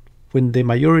option when the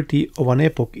majority of an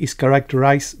epoch is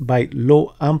characterized by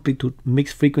low amplitude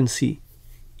mixed frequency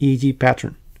EEG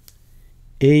pattern?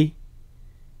 A.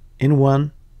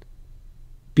 N1,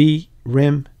 B.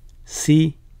 REM,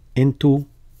 C. N2,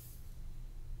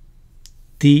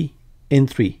 D.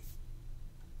 N3.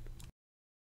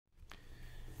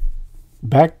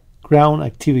 Background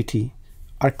activity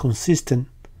are consistent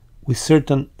with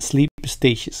certain sleep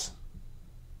stages.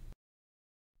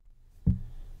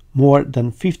 More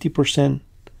than 50%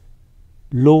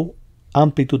 low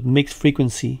amplitude mixed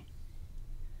frequency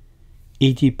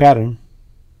EEG pattern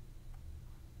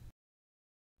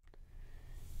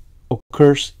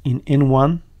occurs in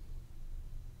N1,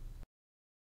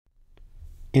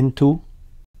 N2,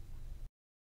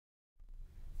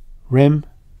 REM,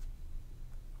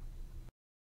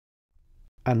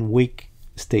 and wake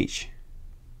stage.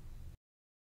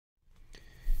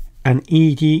 An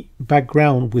EEG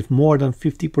background with more than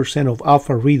 50% of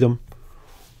alpha rhythm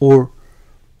or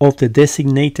of the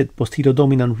designated posterior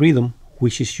dominant rhythm,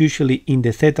 which is usually in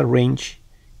the theta range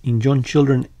in young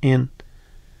children and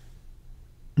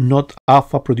not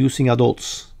alpha producing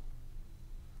adults,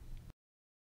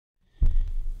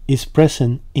 is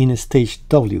present in stage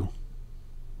W.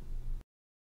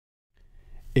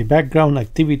 A background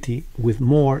activity with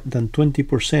more than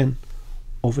 20%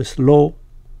 of a slow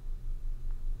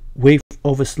wave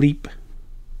of sleep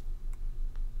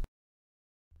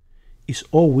is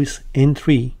always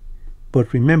N3,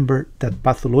 but remember that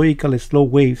pathological slow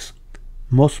waves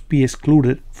must be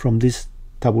excluded from this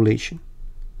tabulation.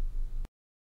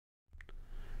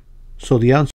 So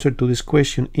the answer to this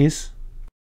question is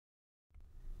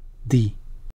D.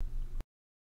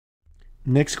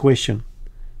 Next question.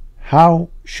 How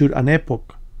should an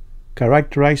epoch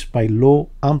characterized by low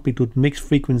amplitude mixed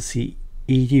frequency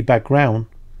EEG background,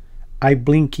 eye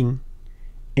blinking,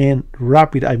 and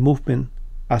rapid eye movement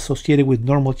associated with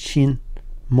normal chin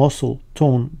muscle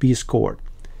tone be scored?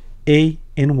 A.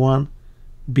 N1,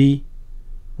 B.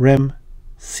 REM,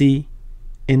 C.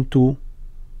 N2,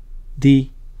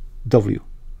 D. W.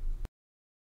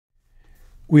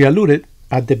 We alluded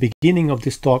at the beginning of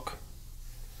this talk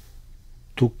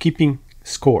to keeping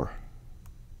score,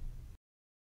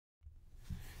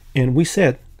 and we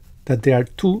said that there are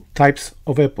two types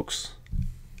of epochs: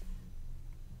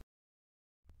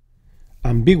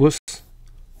 ambiguous,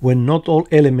 when not all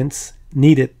elements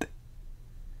needed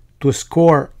to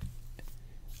score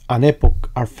an epoch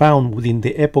are found within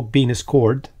the epoch being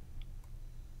scored,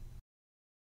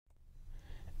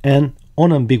 and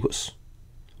unambiguous,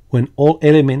 when all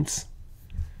elements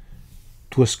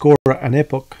to score an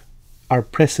epoch are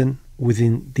present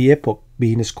within the epoch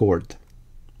being scored.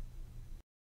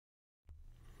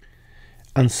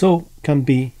 And so can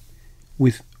be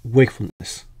with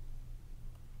wakefulness.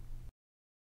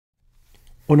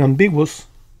 Unambiguous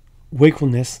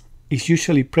wakefulness is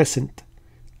usually present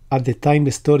at the time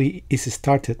the study is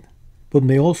started, but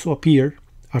may also appear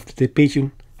after the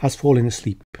patient has fallen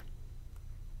asleep.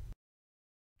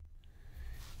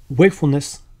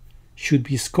 Wakefulness should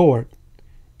be scored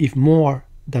if more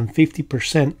than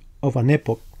 50% of an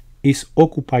epoch is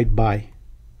occupied by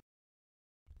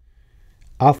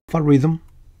alpha rhythm,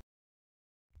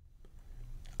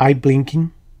 eye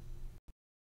blinking,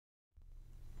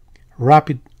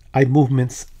 rapid eye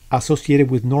movements associated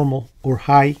with normal or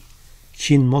high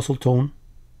chin muscle tone,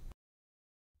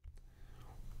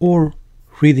 or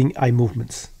reading eye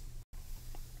movements.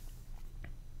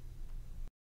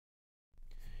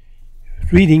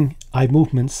 Reading eye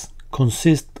movements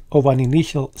consist of an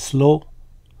initial slow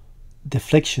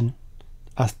deflection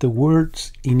as the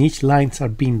words in each line are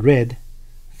being read,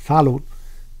 followed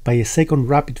by a second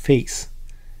rapid phase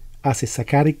as a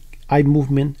saccadic eye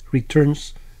movement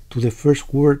returns to the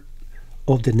first word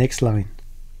of the next line.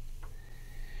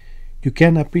 You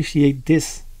can appreciate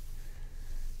this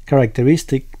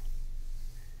characteristic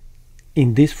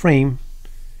in this frame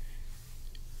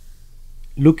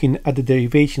looking at the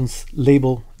derivations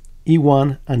labeled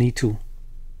E1 and E2.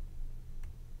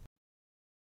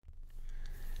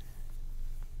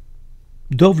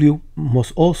 W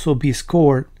must also be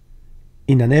scored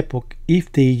in an epoch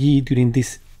if the EG during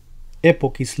this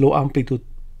epoch is low amplitude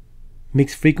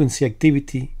mixed frequency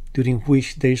activity during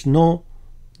which there is no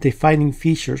defining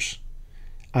features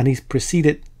and is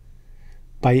preceded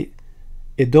by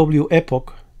a W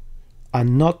epoch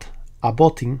and not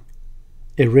abutting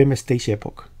a REM stage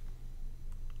epoch.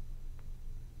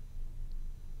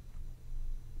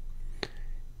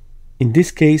 In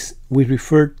this case, we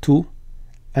refer to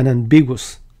an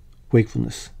ambiguous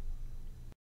wakefulness.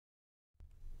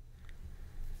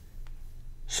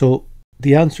 So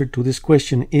the answer to this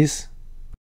question is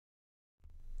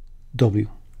W.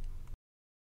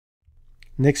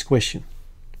 Next question.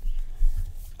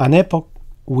 An epoch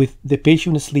with the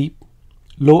patient asleep,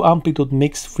 low amplitude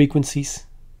mixed frequencies,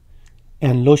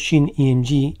 and low shin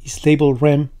EMG is labeled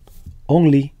REM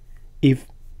only if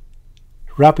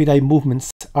rapid eye movements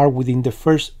are within the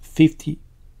first 50%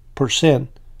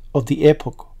 of the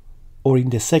epoch or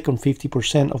in the second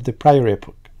 50% of the prior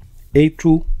epoch. A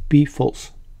true, B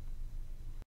false.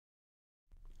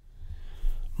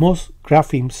 Most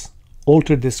graphemes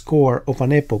alter the score of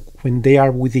an epoch when they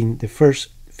are within the first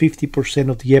 50%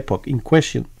 of the epoch in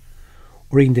question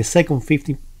or in the second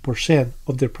 50%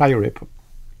 of the prior epoch.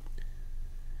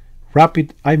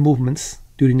 Rapid eye movements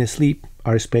during sleep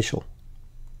are special.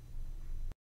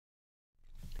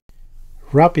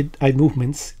 Rapid eye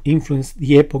movements influence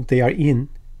the epoch they are in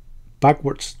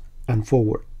backwards and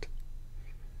forward.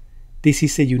 This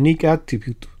is a unique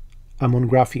attribute among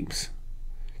graphemes.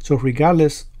 So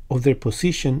regardless of their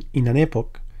position in an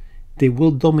epoch, they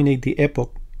will dominate the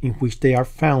epoch in which they are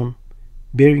found,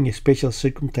 bearing special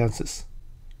circumstances.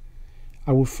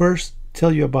 I will first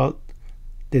tell you about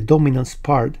the dominance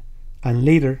part and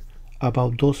later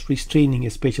about those restraining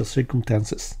special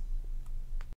circumstances.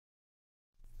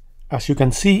 As you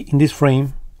can see in this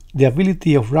frame, the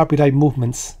ability of rapid eye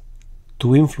movements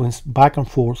to influence back and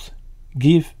forth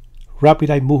give rapid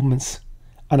eye movements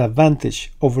an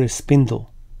advantage over a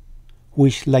spindle,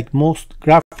 which, like most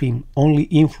grapheme, only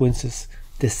influences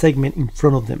the segment in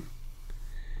front of them.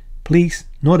 Please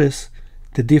notice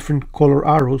the different color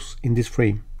arrows in this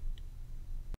frame.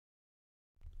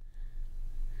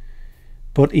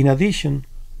 But in addition,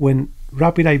 when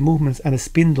rapid eye movements and a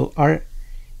spindle are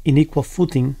in equal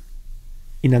footing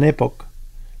in an epoch,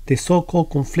 the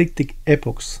so-called conflicting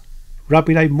epochs,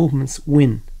 rapid eye movements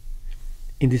win.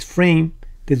 In this frame,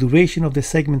 the duration of the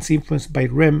segments influenced by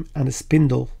REM and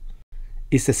spindle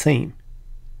is the same,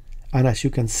 and as you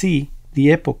can see,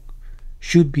 the epoch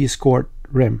should be scored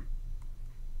REM.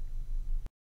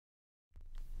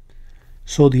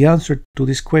 So the answer to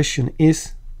this question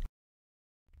is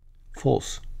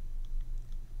false.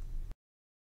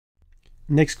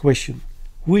 Next question.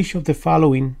 Which of the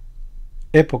following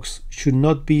epochs should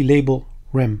not be labeled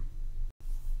REM?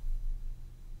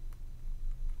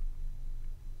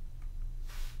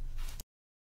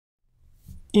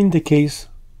 In the case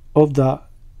of the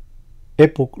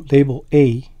epoch label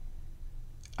A,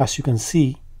 as you can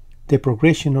see, the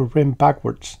progression of REM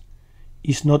backwards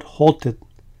is not halted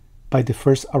by the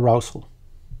first arousal.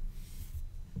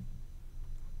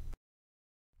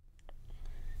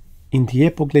 In the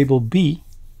epoch label B,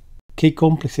 K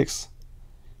complexes,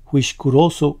 which could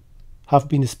also have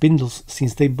been spindles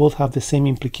since they both have the same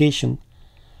implication,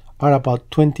 are about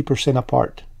 20%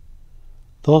 apart.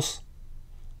 Thus,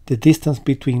 the distance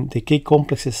between the K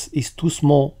complexes is too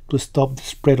small to stop the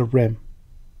spread of REM.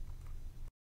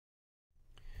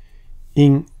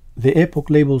 In the epoch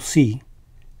label C,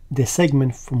 the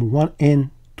segment from one end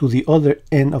to the other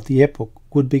end of the epoch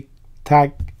would be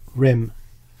tagged REM,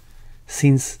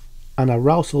 since an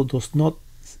arousal does not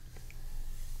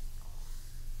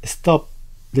stop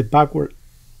the backward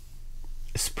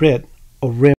spread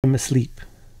of REM sleep.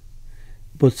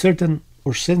 But certain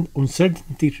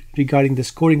uncertainty regarding the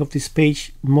scoring of this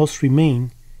page must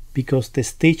remain because the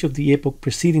stage of the epoch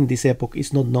preceding this epoch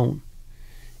is not known.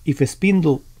 If a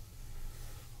spindle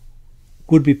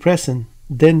would be present,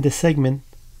 then the segment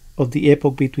of the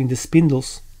epoch between the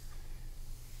spindles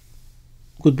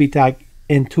would be tagged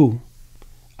N2,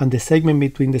 and the segment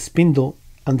between the spindle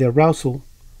and the arousal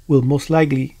will most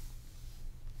likely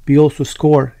be also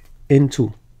scored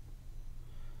N2,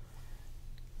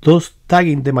 thus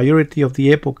tagging the majority of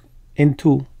the epoch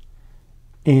N2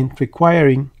 and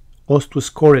requiring us to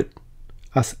score it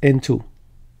as N2.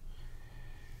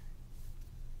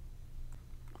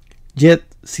 Yet,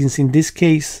 since in this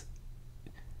case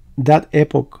that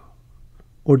epoch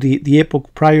or the epoch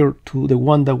prior to the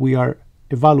one that we are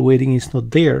evaluating is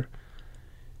not there,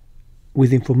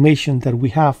 with information that we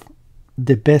have,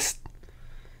 the best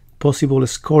possible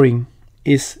scoring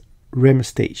is REM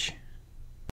stage.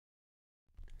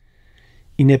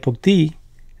 In epoch D,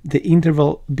 the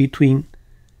interval between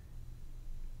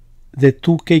the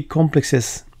two K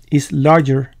complexes is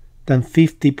larger than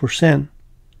 50%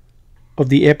 of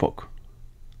the epoch,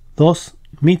 thus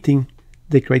meeting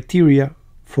the criteria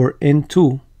for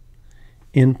N2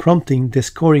 and prompting the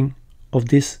scoring of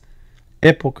this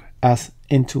epoch as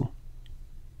N2.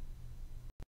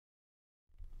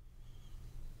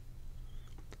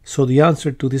 So the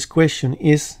answer to this question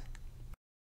is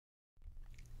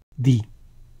D.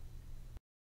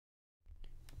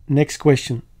 Next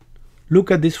question.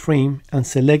 Look at this frame and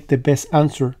select the best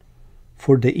answer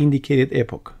for the indicated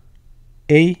epoch.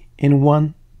 A,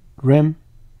 N1, REM,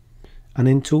 and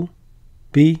N2.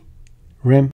 B,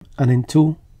 REM and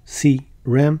N2. C,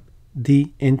 REM,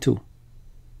 D, N2.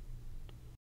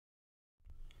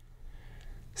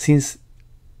 Since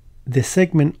the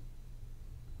segment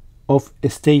of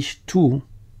stage 2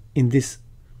 in this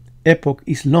epoch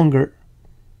is longer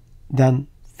than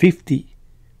 50%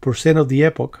 of the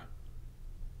epoch,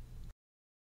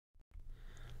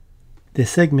 the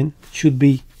segment should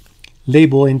be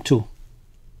labeled N2.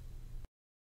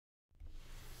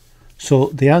 So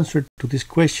the answer to this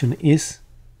question is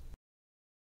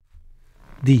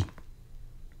D.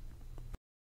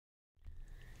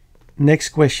 Next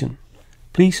question.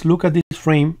 Please look at this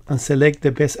frame and select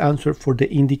the best answer for the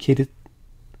indicated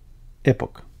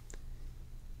epoch.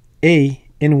 A,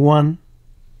 N1,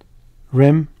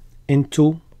 REM,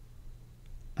 N2,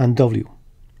 and W.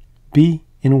 B,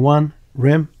 N1,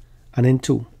 REM, and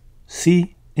N2.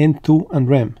 C, N2 and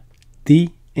REM.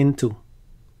 D, N2.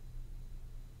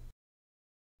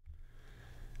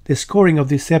 The scoring of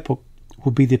this epoch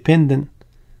will be dependent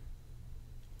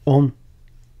on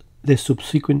the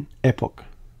subsequent epoch.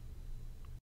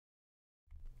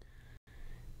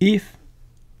 If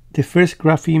the first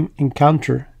grapheme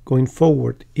encounter going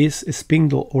forward is a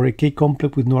spindle or a K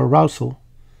complex with no arousal,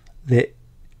 the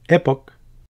epoch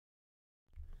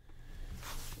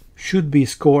should be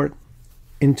scored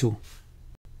N2.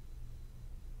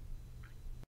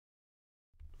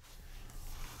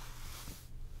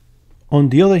 On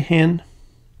the other hand,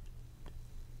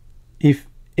 if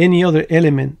any other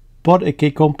element but a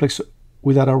K complex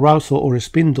without arousal or a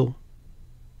spindle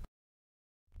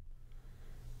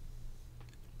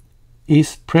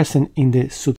is present in the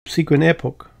subsequent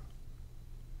epoch,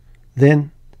 then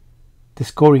the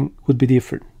scoring would be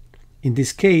different. In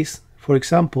this case, for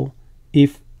example,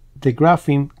 if the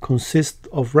grapheme consists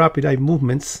of rapid eye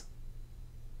movements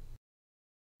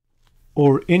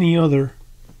or any other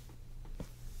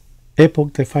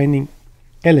epoch defining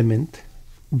element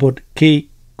but K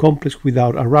complex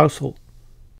without arousal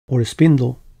or a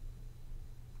spindle,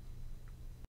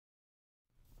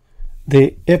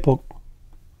 the epoch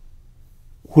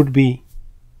would be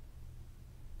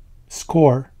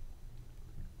score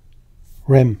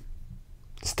REM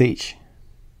stage.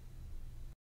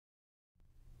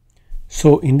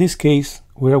 So in this case,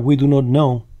 where we do not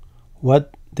know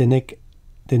what the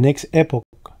next epoch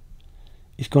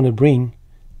is going to bring,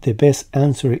 the best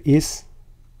answer is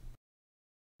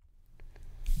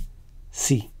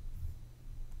C.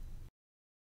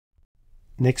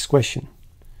 Next question.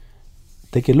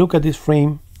 Take a look at this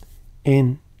frame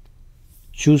and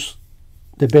choose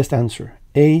the best answer.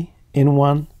 A,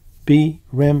 N1, B,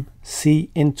 REM, C,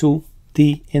 N2,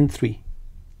 D, N3.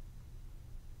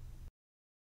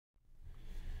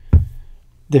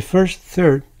 The first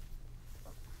third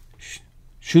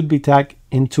should be tagged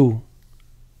N2,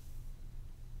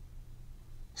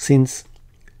 since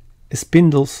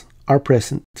spindles are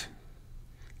present,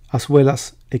 as well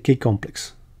as a K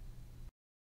complex.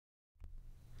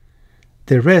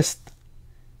 The rest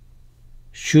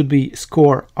should be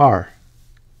score R,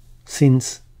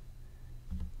 since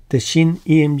the Shin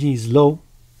EMG is low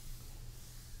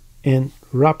and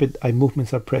rapid eye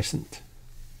movements are present.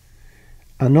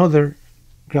 Another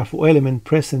grapho element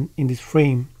present in this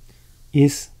frame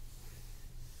is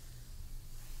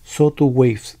sawtooth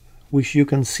waves, which you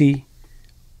can see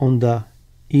on the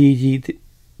EEG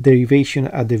derivation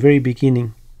at the very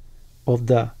beginning of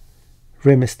the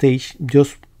REM stage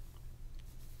just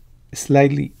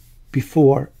slightly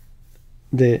before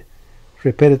the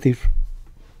repetitive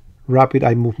rapid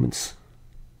eye movements.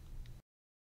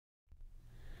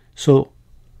 So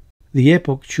the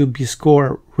epoch should be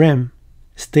scored REM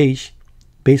stage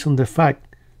based on the fact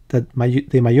that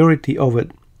the majority of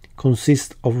it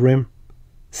consists of REM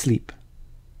sleep.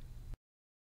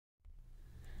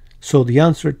 So the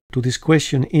answer to this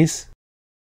question is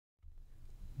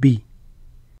B.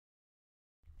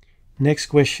 Next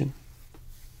question.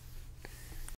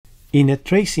 In a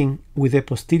tracing with a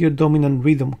posterior dominant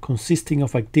rhythm consisting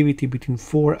of activity between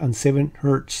 4 and 7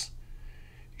 Hz,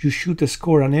 you should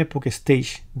score an epoch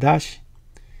stage dash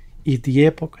if the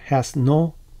epoch has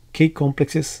no K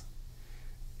complexes,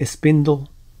 spindle,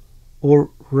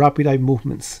 or rapid eye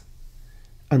movements,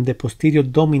 and the posterior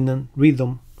dominant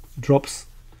rhythm drops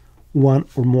 1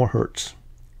 or more Hz.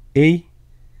 A,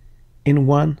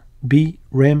 N1, B,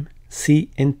 REM, C,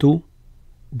 N2,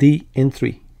 D,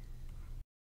 N3.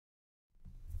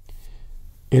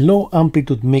 A low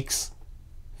amplitude mixed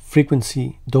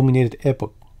frequency dominated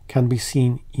epoch can be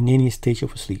seen in any stage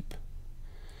of sleep.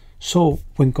 So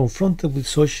when confronted with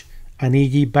such an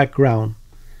EEG background,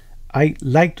 I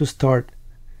like to start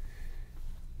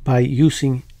by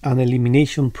using an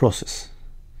elimination process.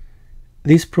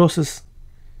 This process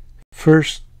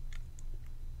first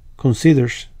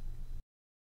considers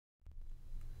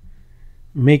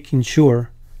making sure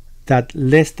that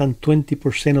less than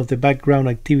 20% of the background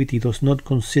activity does not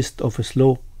consist of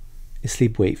slow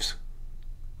sleep waves.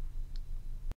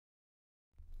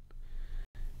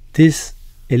 This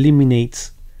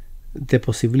eliminates the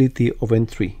possibility of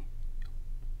N3.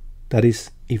 That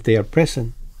is, if they are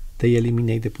present, they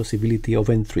eliminate the possibility of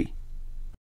N3.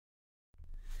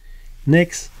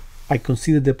 Next, I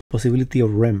consider the possibility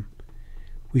of REM,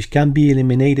 which can be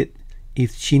eliminated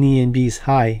if Chin EMG is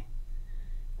high,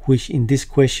 which in this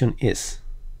question is.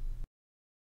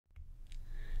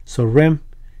 So REM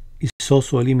is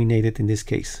also eliminated in this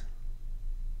case.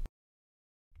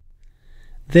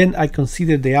 Then I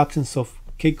consider the absence of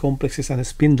K complexes and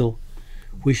spindle,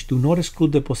 which do not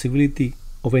exclude the possibility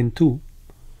of N2,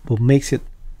 but makes it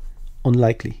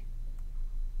unlikely.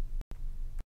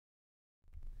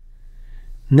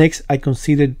 Next, I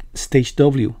consider stage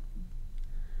W.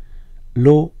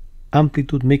 Low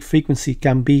amplitude mixed frequency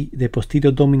can be the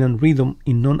posterior dominant rhythm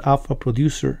in non-alpha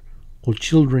producer or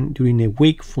children during a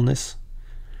wakefulness,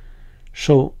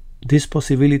 so this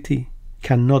possibility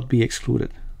cannot be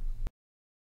excluded.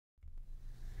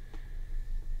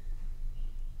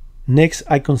 Next,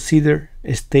 I consider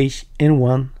stage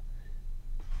N1.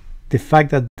 The fact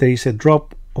that there is a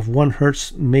drop of 1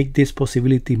 Hz makes this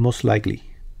possibility most likely.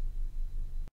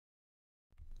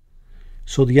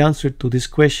 So the answer to this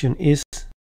question is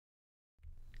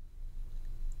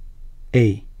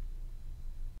A.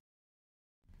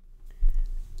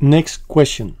 Next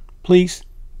question. Please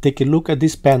take a look at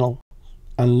this panel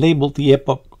and label the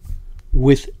epoch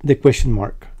with the question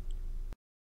mark.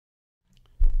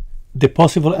 The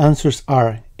possible answers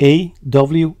are A,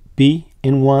 W, B,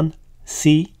 N1,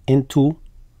 C, N2,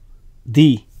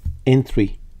 D,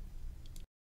 N3.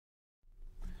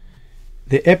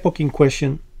 The epoch in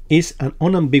question is an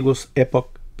unambiguous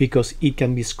epoch because it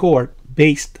can be scored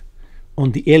based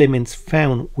on the elements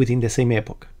found within the same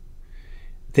epoch.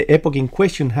 The epoch in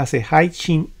question has a high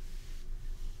Chin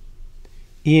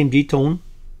EMG tone,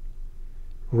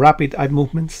 rapid eye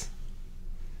movements,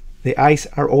 the eyes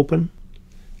are open,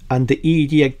 and the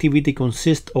EEG activity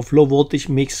consists of low voltage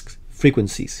mixed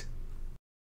frequencies.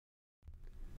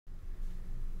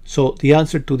 So the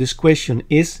answer to this question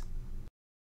is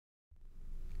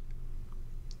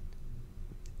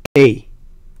A.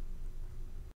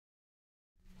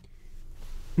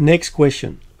 Next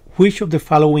question. Which of the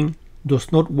following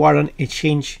does not warrant a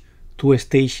change to a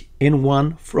stage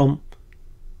N1 from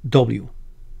W?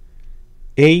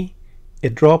 A. A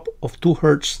drop of 2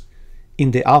 Hz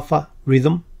in the alpha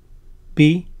rhythm.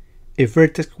 B. A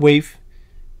vertex wave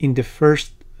in the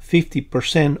first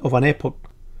 50% of an epoch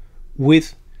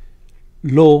with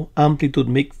low amplitude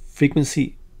mixed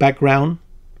frequency background.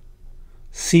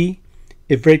 C.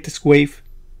 A vertex wave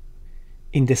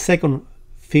in the second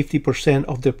 50%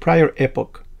 of the prior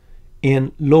epoch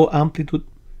and low amplitude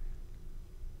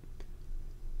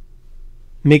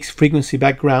mixed frequency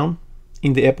background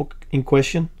in the epoch in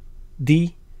question.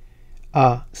 D.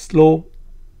 A slow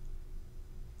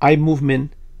eye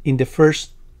movement in the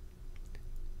first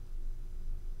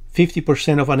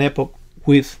 50% of an epoch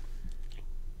with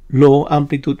low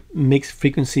amplitude mixed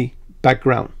frequency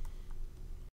background.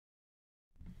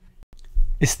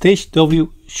 Stage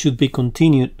W should be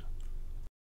continued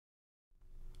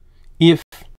if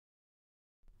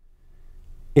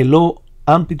a low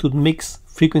amplitude mixed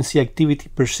frequency activity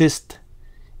persists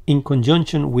in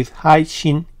conjunction with high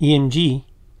shin EMG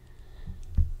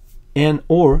and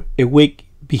or a weak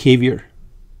behavior.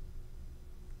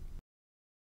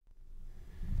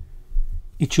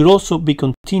 It should also be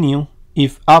continued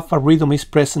if alpha rhythm is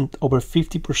present over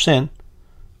 50%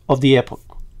 of the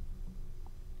epoch,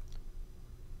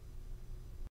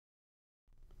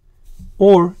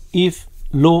 or if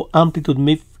low amplitude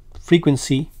mid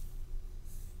frequency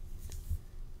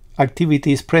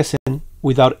activity is present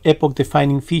without epoch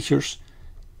defining features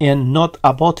and not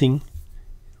abutting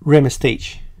REM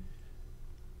stage.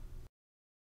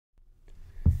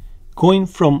 Going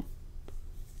from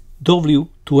W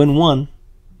to N1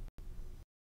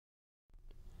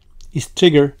 is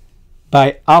triggered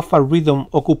by alpha rhythm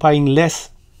occupying less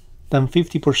than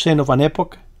 50% of an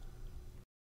epoch,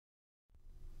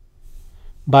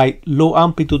 by low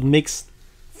amplitude mixed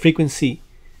frequency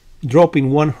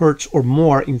dropping 1 Hz or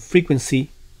more in frequency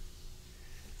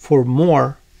for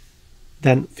more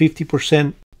than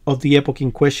 50% of the epoch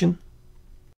in question,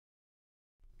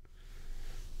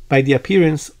 by the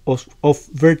appearance of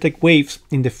vertex waves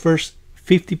in the first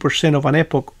 50% of an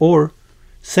epoch or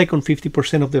second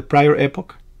 50% of the prior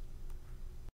epoch,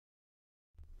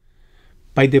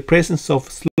 by the presence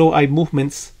of slow eye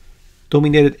movements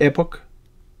dominated epoch,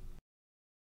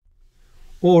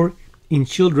 or in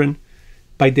children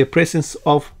by the presence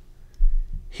of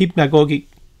hypnagogic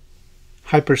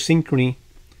hypersynchrony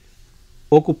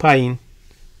occupying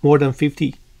more than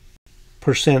 50%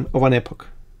 of an epoch.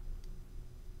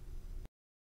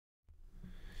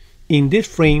 In this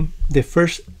frame, the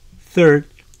first third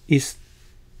is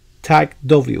tagged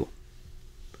W,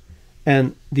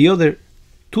 and the other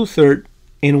 2/3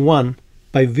 N1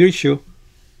 by virtue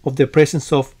of the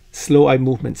presence of slow eye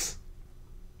movements.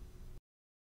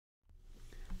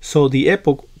 So the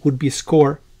epoch would be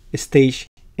scored stage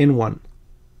N1.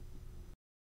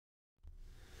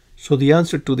 So the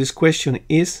answer to this question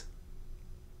is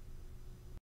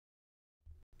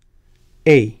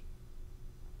A.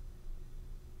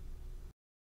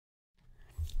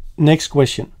 Next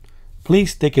question.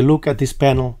 Please take a look at this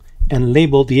panel and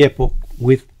label the epoch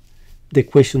with the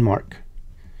question mark.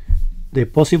 The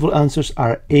possible answers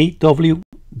are A, W,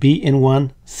 B,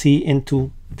 N1, C,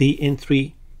 N2, D,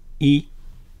 N3, E,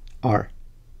 R.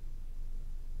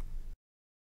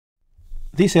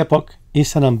 This epoch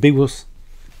is an ambiguous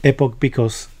epoch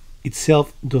because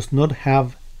itself does not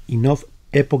have enough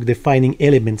epoch defining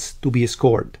elements to be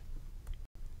scored.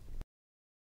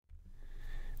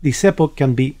 This epoch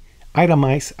can be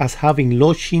itemized as having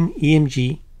low shin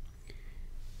EMG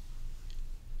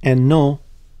and no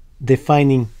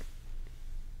defining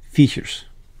features.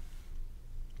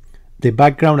 The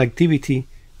background activity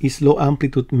is low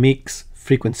amplitude mixed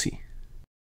frequency.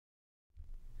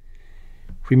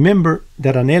 Remember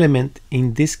that an element,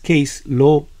 in this case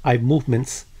low eye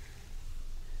movements,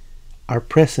 are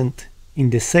present in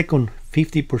the second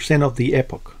 50% of the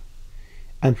epoch,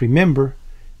 and remember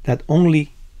that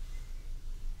only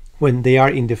when they are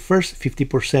in the first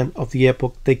 50% of the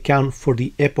epoch they count for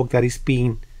the epoch that is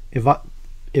being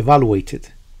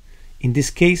evaluated. In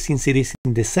this case, since it is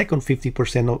in the second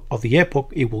 50% of the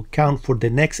epoch, it will count for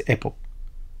the next epoch,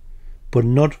 but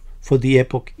not for the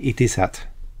epoch it is at.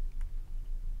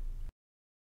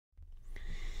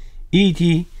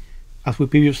 EEG, as we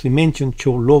previously mentioned,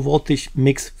 show low voltage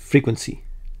mixed frequency.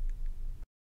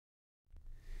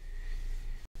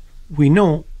 We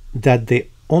know that the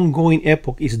ongoing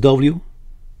epoch is W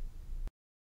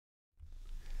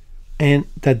and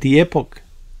that the epoch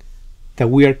that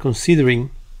we are considering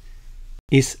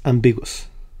is ambiguous.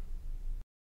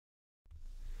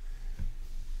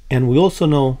 And we also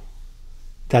know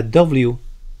that W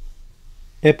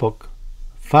epoch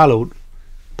followed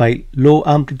by low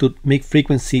amplitude mixed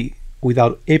frequency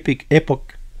without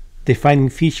epoch defining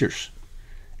features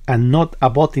and not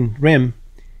abutting REM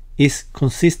is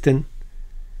consistent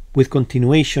with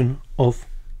continuation of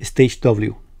stage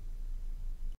W.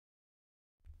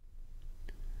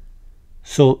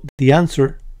 So the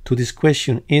answer to this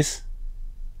question is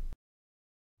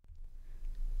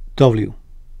W.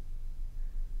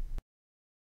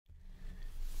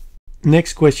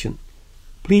 Next question.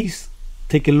 Please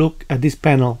take a look at this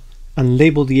panel and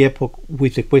label the epoch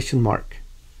with the question mark.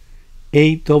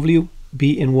 A, W,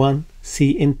 B, N1,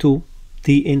 C, N2,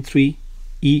 D, N3,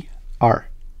 E, R.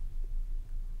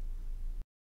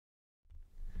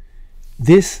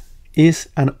 This is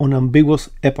an unambiguous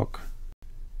epoch,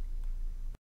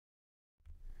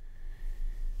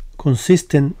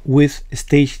 consistent with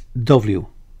stage W,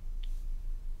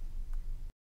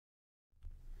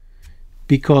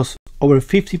 because over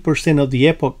 50% of the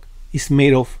epoch is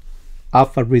made of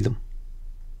alpha rhythm.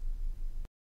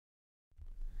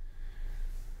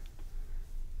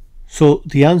 So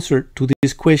the answer to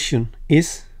this question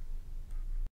is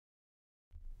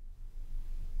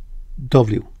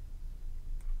W.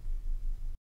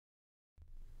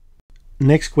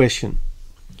 Next question.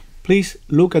 Please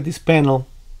look at this panel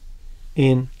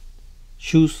and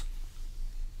choose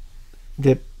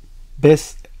the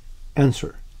best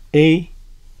answer. A,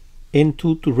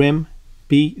 N2 to REM,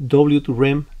 B, W to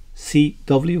REM, C,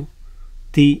 W,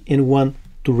 D, N1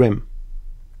 to REM.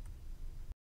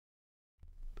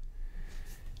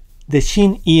 The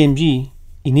Shin EMG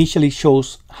initially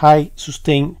shows high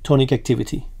sustained tonic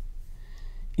activity.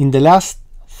 In the last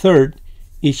third,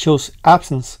 it shows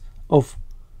absence of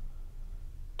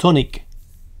tonic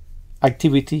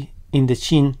activity in the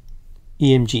Shin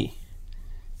EMG,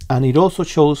 and it also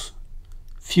shows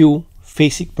few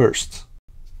phasic bursts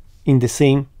in the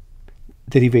same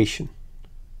derivation.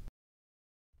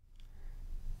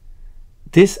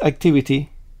 This activity,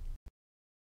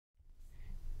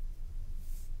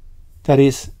 that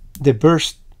is the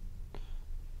burst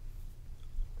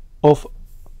of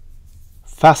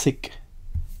phasic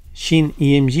Shin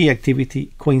EMG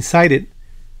activity, coincided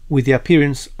with the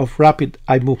appearance of rapid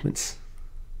eye movements.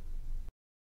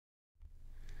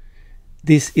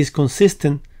 This is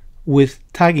consistent with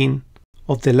tagging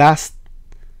of the last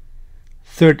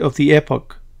third of the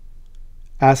epoch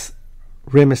as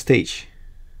REM stage.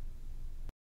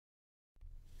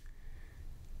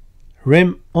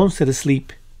 REM onset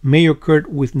sleep may occur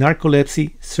with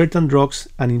narcolepsy, certain drugs,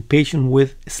 and in patients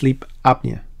with sleep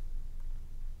apnea.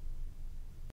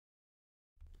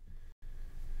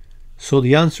 So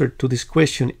the answer to this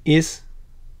question is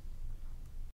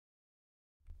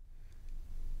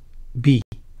B.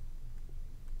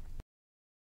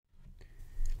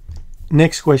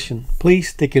 Next question.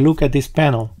 Please take a look at this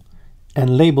panel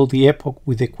and label the epoch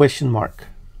with a question mark.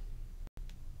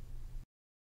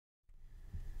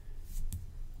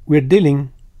 We're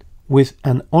dealing with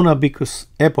an unambiguous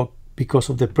epoch because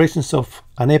of the presence of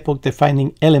an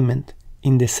epoch-defining element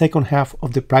in the second half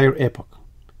of the prior epoch.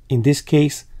 In this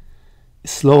case,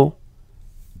 slow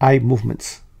eye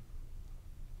movements.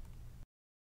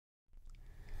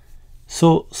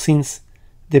 So, since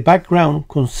the background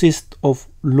consists of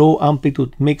low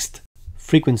amplitude mixed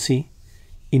frequency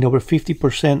in over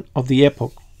 50% of the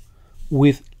epoch,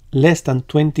 with less than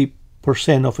 20%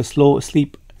 of slow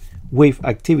sleep wave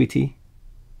activity,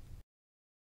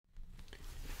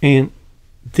 and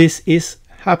this is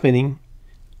happening,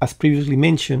 as previously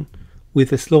mentioned,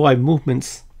 with the slow eye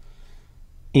movements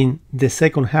in the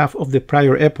second half of the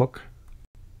prior epoch,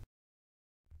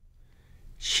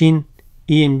 Shin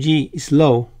EMG is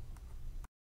low,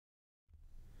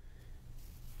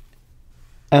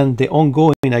 and the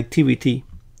ongoing activity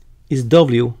is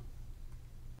W.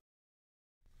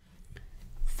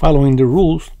 Following the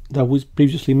rules that we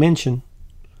previously mentioned,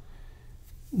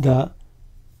 the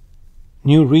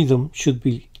new rhythm should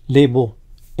be labeled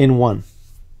N1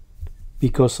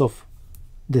 because of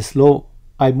the slow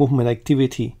eye movement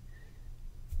activity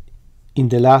in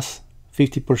the last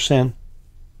 50%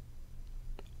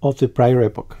 of the prior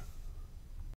epoch.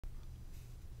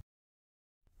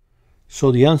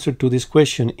 So the answer to this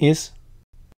question is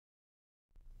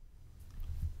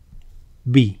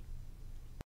B.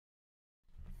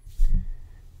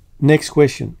 Next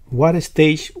question. What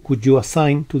stage would you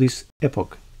assign to this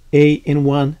epoch? A,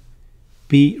 N1,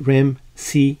 B, REM,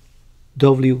 C,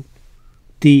 W,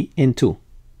 D, N2.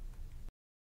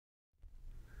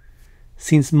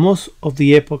 Since most of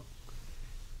the epoch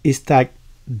is tagged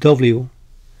W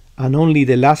and only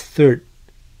the last third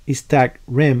is tagged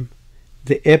REM,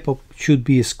 the epoch should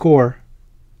be scored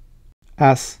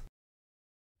as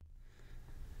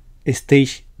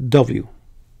stage W.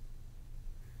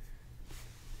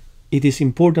 It is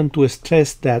important to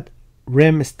stress that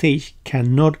REM stage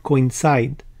cannot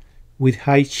coincide with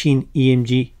high Shin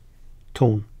EMG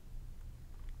tone,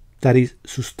 that is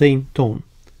sustained tone.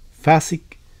 Phasic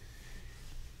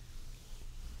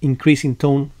increasing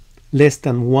tone less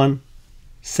than 1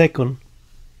 second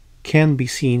can be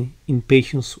seen in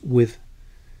patients with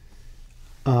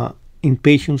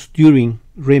during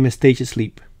REM stage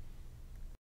sleep.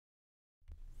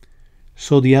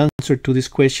 So the answer to this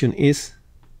question is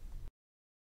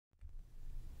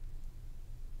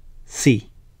C.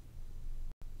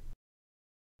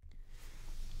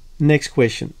 Next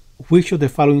question. Which of the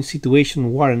following situations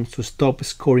warrants to stop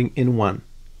scoring N1?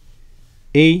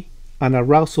 A. An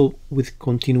arousal with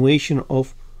continuation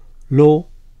of low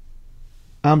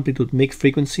amplitude mixed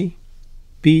frequency.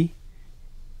 B.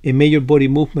 a major body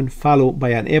movement followed by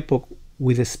an epoch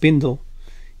with a spindle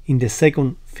in the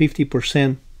second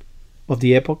 50% of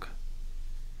the epoch.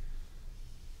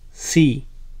 C.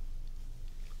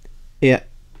 A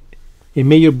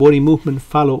major body movement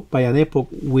followed by an epoch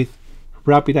with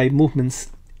rapid eye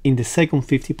movements in the second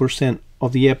 50%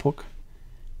 of the epoch.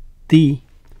 D.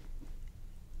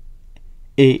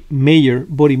 A major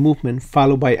body movement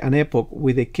followed by an epoch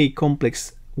with a K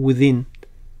complex with an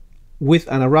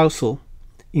arousal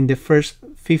in the first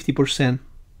 50%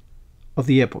 of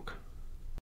the epoch.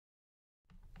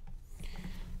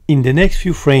 In the next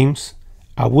few frames,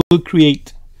 I will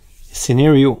create a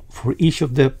scenario for each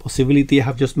of the possibilities I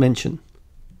have just mentioned.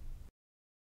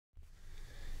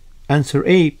 Answer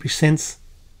A presents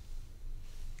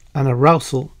an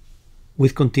arousal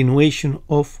with continuation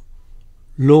of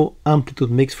low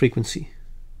amplitude mixed frequency.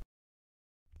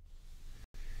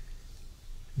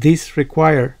 This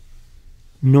requires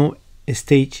no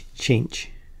stage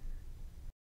change.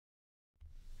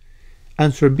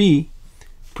 Answer B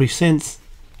presents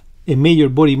a major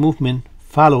body movement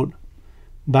followed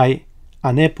by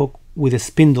an epoch with a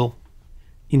spindle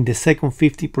in the second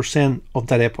 50% of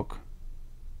that epoch.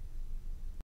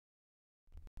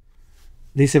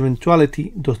 This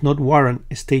eventuality does not warrant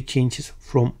state changes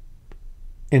from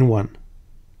N1.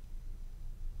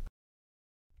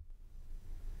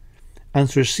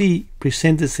 Answer C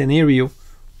presents a scenario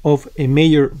of a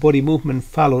major body movement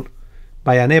followed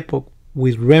by an epoch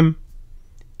with REM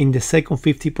in the second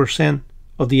 50%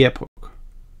 of the epoch.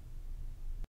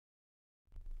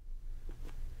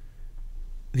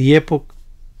 The epoch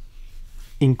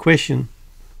in question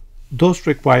does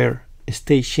require a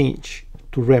state change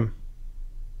to REM.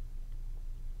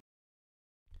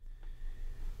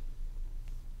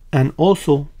 And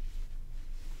also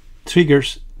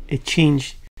triggers a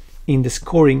change in the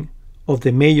scoring of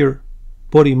the major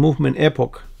body movement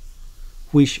epoch,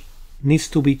 which needs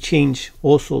to be changed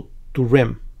also to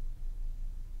REM.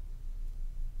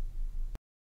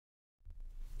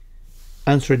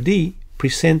 Answer D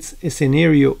presents a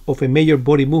scenario of a major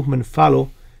body movement followed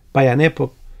by an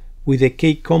epoch with a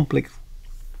K complex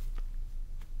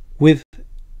with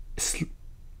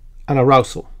an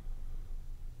arousal.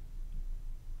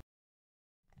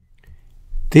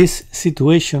 This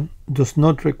situation does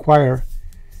not require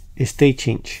a state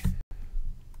change.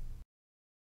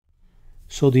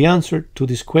 So the answer to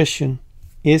this question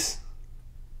is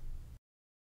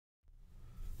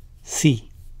C.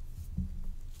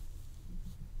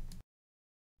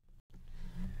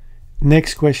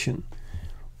 Next question.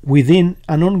 Within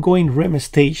an ongoing REM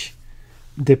stage,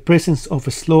 the presence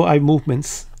of slow eye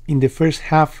movements in the first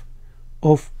half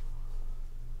of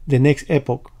the next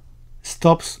epoch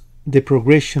stops the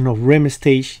progression of REM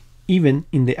stage even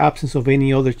in the absence of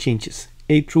any other changes.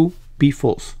 A true, B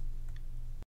false.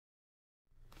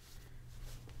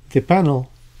 The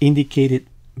panel indicated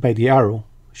by the arrow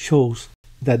shows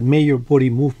that major body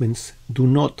movements do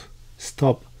not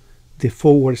stop the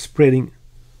forward spreading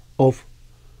of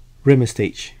REM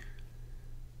stage.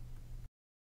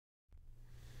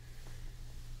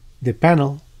 The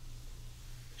panel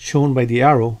shown by the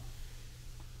arrow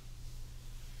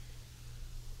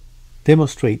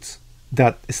demonstrates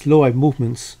that slow eye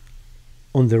movements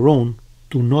on their own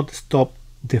do not stop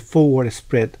the forward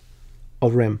spread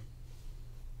of REM.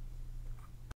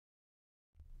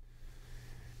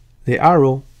 The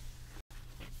arrow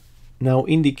now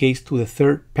indicates to the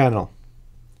third panel,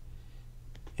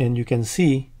 and you can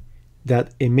see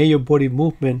that a major body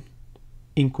movement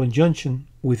in conjunction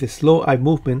with the slow eye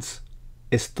movements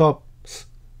stops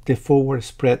the forward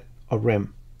spread of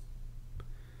REM.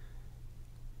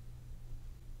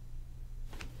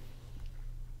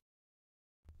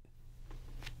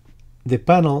 The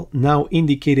panel now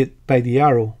indicated by the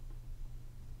arrow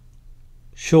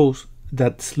shows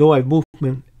that slow eye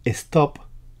movement stops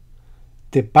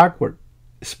the backward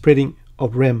spreading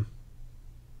of REM.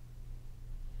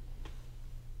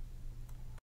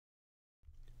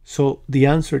 So the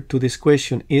answer to this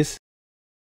question is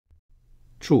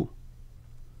true.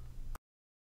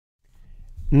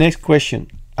 Next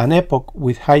question. An epoch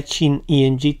with high chin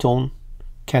EMG tone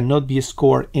cannot be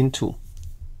scored N2.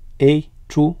 A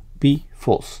true, B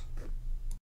false.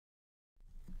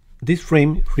 This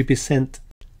frame represents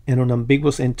an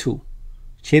unambiguous N2.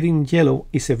 Shaded in yellow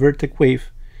is a vertex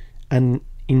wave and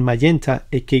in magenta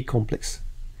a K complex.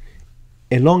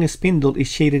 A long spindle is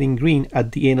shaded in green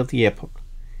at the end of the epoch.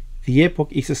 The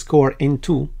epoch is scored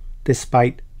N2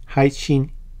 despite high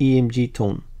chin EMG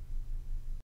tone.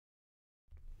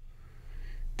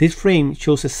 This frame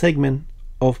shows a segment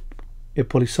of a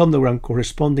polysomnogram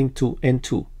corresponding to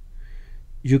N2.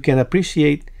 You can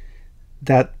appreciate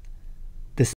that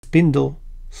the spindles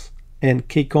and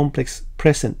K complex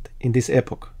present in this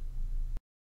epoch.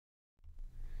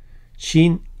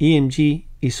 Shin EMG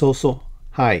is also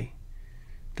high.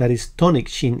 That is, tonic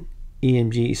shin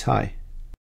EMG is high.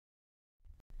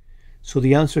 So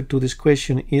the answer to this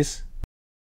question is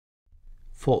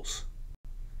false.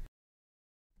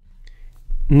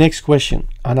 Next question.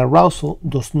 An arousal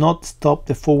does not stop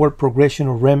the forward progression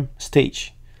of REM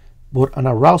stage, but an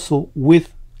arousal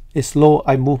with slow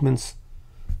eye movements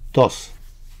does.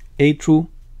 A true,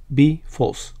 B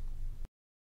false.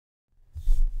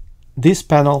 This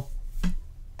panel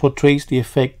portrays the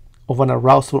effect of an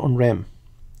arousal on REM,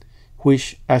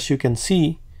 which, as you can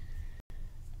see,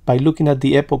 by looking at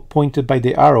the epoch pointed by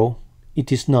the arrow,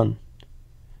 it is none.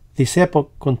 This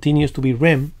epoch continues to be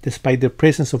REM despite the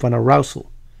presence of an arousal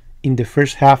in the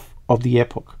first half of the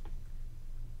epoch.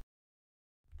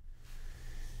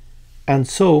 And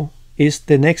so is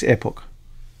the next epoch.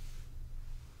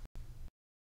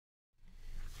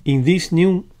 In this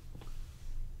new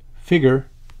figure,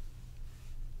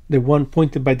 the one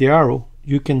pointed by the arrow,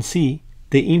 you can see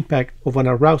the impact of an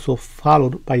arousal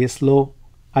followed by slow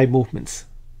eye movements.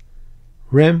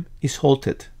 REM is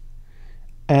halted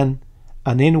and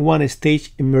an N1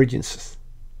 stage emerges.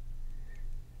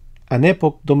 An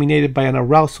epoch dominated by an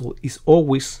arousal is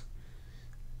always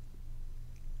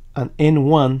an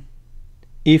N1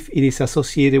 if it is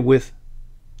associated with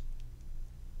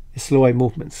slow eye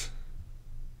movements.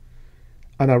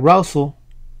 An arousal,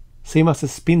 same as a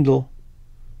spindle,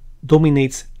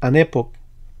 dominates an epoch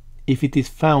if it is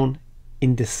found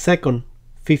in the second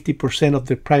 50% of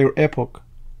the prior epoch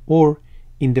or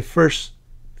in the first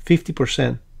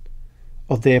 50%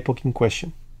 of the epoch in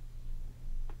question.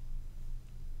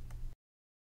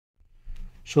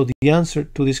 So the answer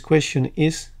to this question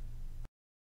is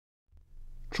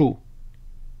true.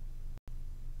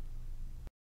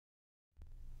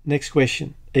 Next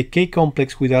question. A K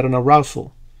complex without an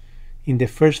arousal in the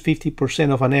first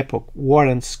 50% of an epoch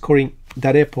warrants scoring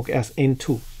that epoch as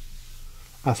N2,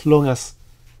 as long as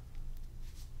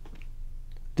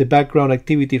the background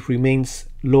activity remains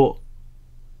low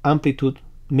amplitude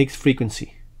mixed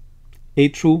frequency. A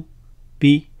true,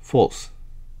 B false.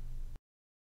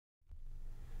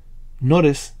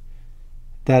 Notice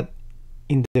that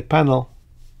in the panel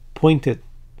pointed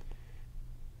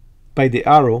by the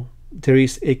arrow, there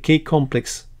is a K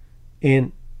complex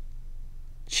and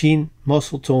chin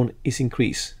muscle tone is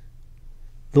increased,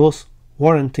 thus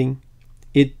warranting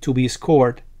it to be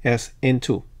scored as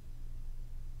N2.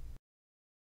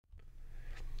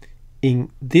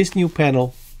 In this new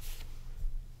panel,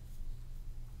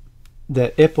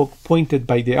 the epoch pointed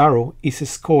by the arrow is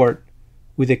scored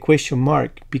with a question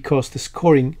mark because the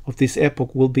scoring of this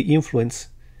epoch will be influenced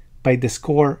by the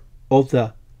score of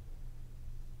the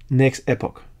next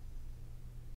epoch.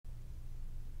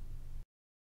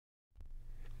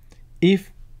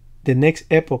 If the next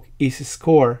epoch is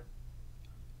score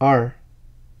R,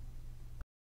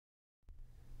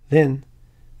 then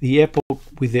the epoch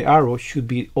with the arrow should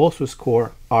be also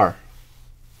score R.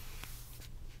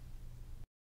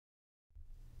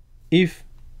 If,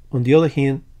 on the other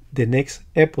hand, the next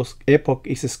epoch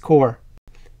is a score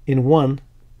N1,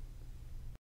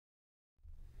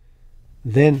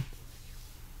 then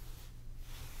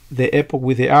the epoch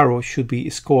with the arrow should be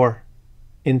score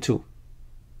N2.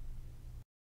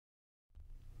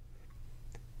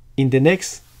 In the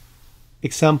next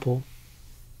example,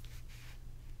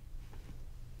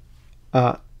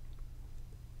 I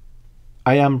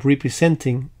am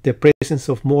representing the presence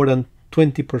of more than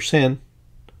 20%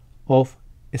 of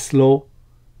a slow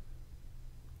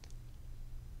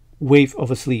wave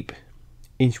of sleep,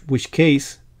 in which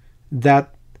case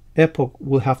that epoch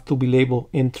will have to be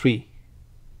labeled N3.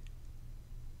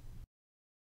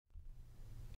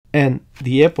 And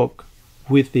the epoch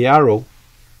with the arrow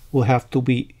will have to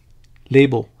be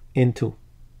labeled N2.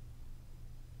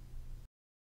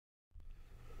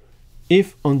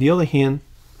 If, on the other hand,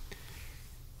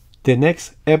 the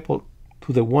next epoch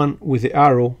to the one with the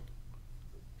arrow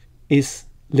is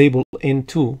labeled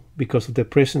N2 because of the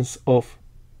presence of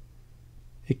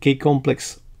a K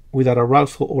complex without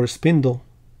arousal or spindle,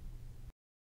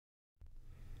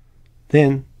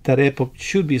 then that epoch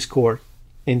should be scored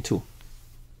N2.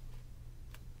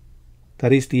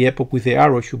 That is, the epoch with the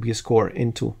arrow should be scored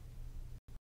N2.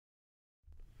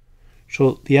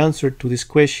 So the answer to this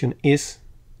question is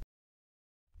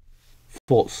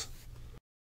false.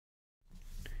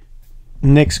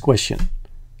 Next question.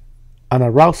 An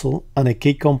arousal and a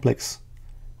K complex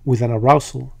with an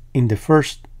arousal in the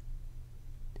first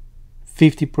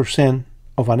 50%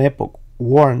 of an epoch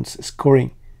warrants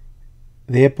scoring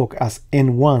the epoch as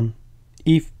N1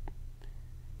 if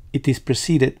it is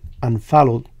preceded and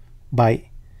followed by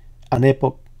an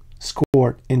epoch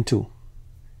scored N2.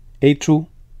 A true,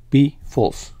 B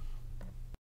false.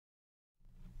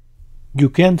 You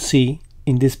can see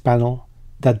in this panel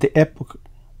that the epoch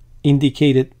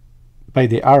indicated by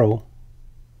the arrow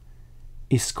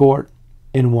is scored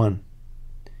N1,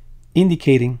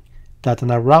 indicating that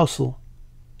an arousal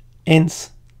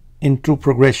ends in true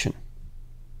progression.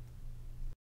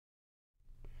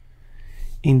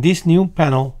 In this new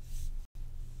panel,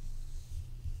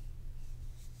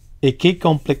 a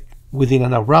K-complex within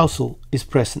an arousal is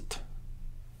present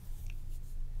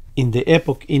in the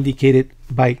epoch indicated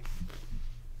by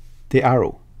the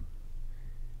arrow,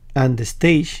 and the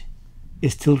stage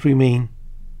still remain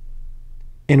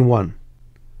N1.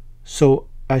 So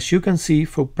as you can see,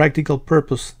 for practical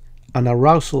purpose, an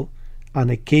arousal and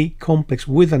a K-complex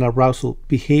with an arousal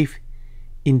behave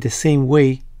in the same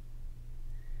way,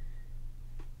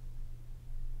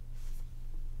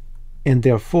 and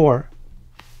therefore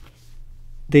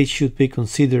they should be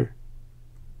considered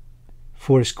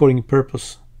for scoring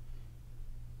purpose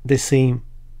the same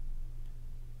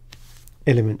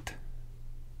element.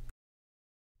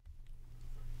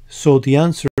 So the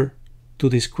answer to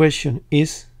this question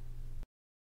is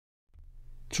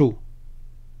true.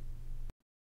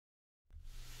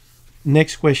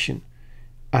 Next question.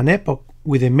 An epoch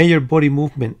with a major body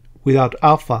movement without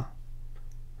alpha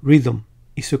rhythm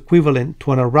is equivalent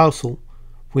to an arousal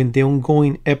when the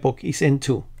ongoing epoch is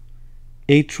N2.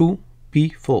 A true, B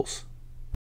false.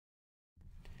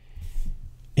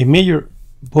 A major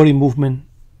body movement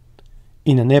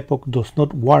in an epoch does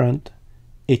not warrant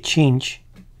a change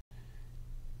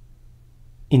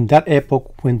in that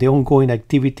epoch when the ongoing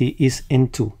activity is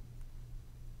N2.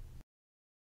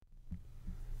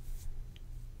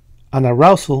 An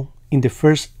arousal in the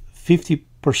first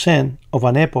 50% of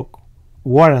an epoch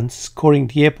warrants scoring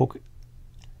the epoch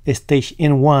stage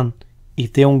N1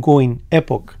 if the ongoing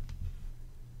epoch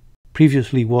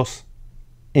previously was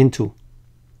N2.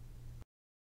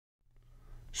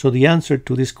 So the answer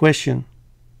to this question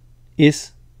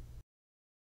is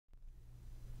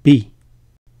B.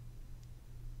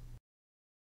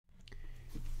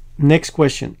 Next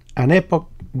question. An epoch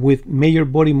with major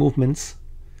body movements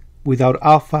without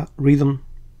alpha rhythm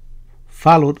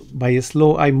followed by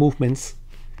slow eye movements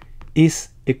is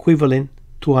equivalent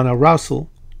to an arousal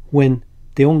when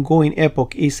the ongoing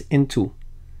epoch is N2.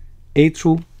 A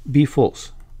true, B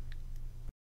false.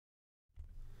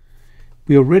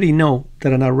 We already know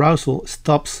that an arousal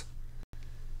stops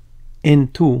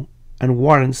N2 and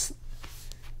warrants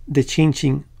the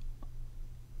changing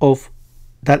of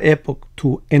that epoch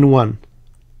to N1.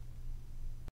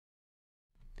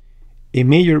 A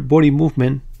major body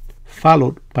movement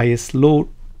followed by a slow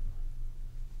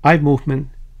eye movement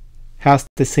has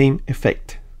the same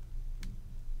effect.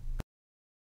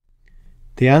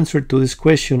 The answer to this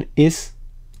question is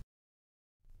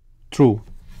true.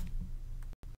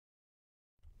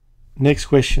 Next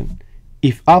question.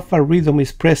 If alpha rhythm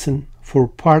is present for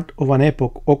part of an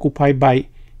epoch occupied by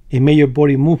a major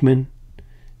body movement,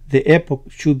 the epoch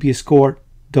should be scored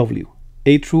W.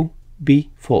 A true,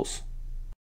 B false.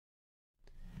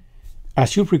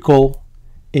 As you recall,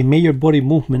 a major body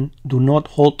movement do not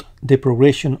halt the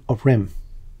progression of REM,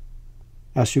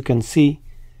 as you can see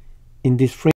in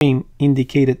this frame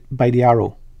indicated by the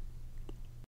arrow.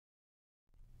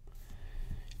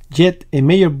 Yet a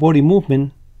major body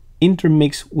movement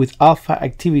intermixed with alpha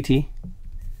activity,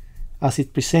 as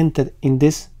it presented in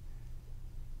this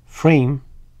frame,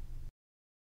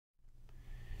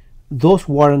 those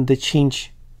warrant the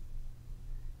change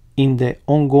in the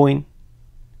ongoing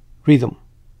rhythm,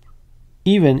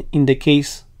 even in the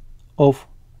case of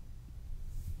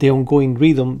the ongoing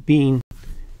rhythm being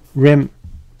REM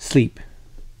sleep.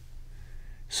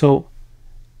 So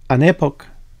an epoch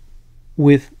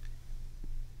with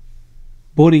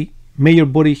major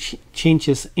body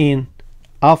changes in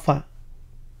alpha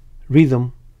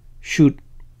rhythm should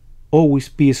always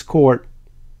be scored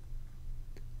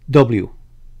W.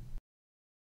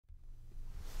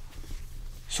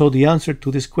 So the answer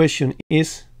to this question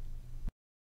is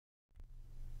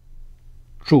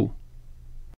true.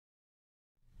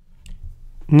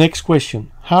 Next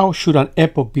question. How should an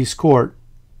epoch be scored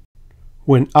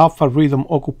when alpha rhythm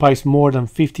occupies more than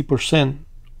 50%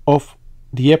 of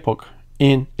the epoch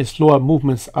and slower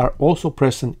movements are also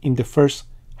present in the first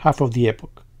half of the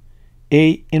epoch?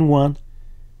 A N1,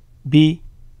 B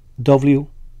W,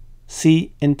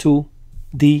 C N2,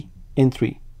 D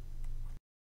N3.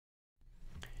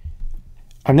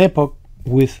 An epoch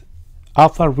with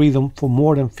alpha rhythm for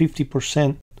more than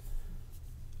 50%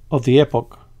 of the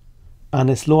epoch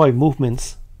and slow eye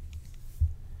movements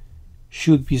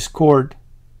should be scored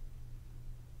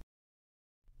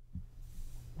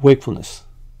wakefulness.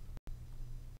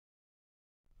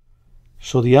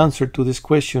 So the answer to this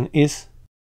question is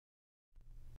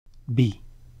B.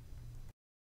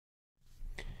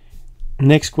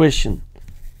 Next question.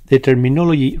 The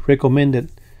terminology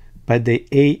recommended by the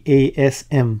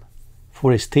AASM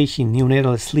for staging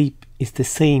neonatal sleep is the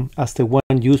same as the one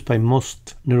used by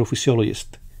most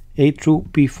neurophysiologists. A true,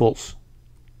 B false.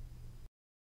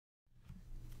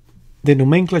 The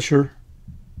nomenclature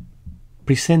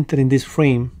presented in this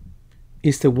frame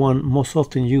is the one most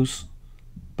often used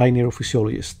by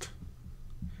neurophysiologists.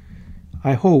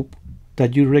 I hope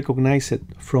that you recognize it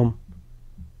from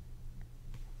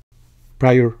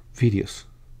prior videos.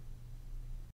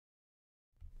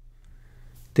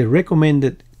 The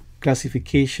recommended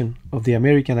classification of the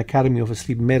American Academy of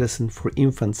Sleep Medicine for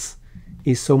infants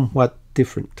is somewhat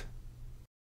different.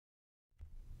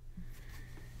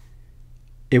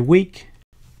 Awake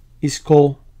is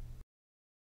called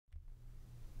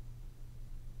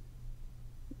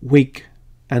wake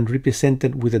and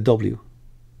represented with a W.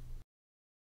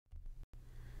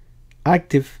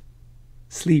 Active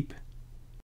sleep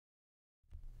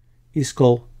is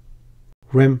called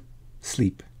REM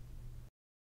sleep.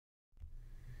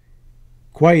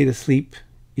 Quiet sleep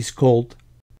is called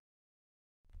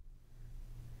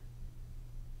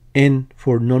N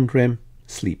for non-REM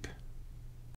sleep.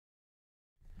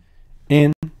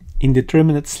 And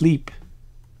indeterminate sleep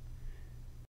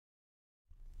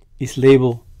is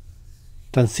labeled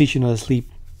transitional sleep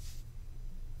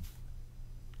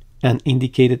and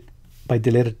indicated by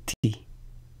the letter T.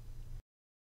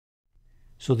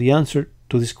 So the answer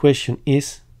to this question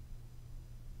is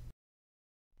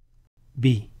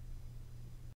B.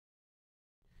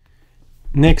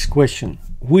 Next question.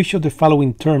 Which of the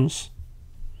following terms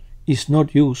is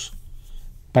not used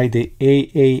by the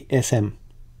AASM?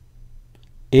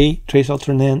 A. Trace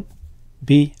alternate.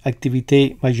 B.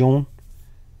 Activité majeure.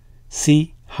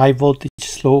 C. High voltage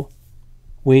slow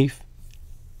wave.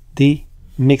 D.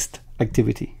 Mixed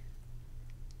activity.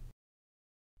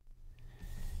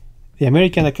 The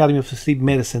American Academy of Sleep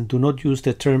Medicine do not use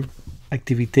the term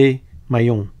activité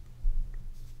majeure.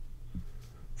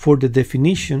 For the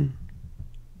definition,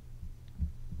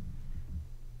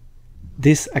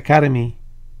 this academy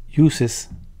uses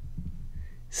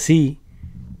C.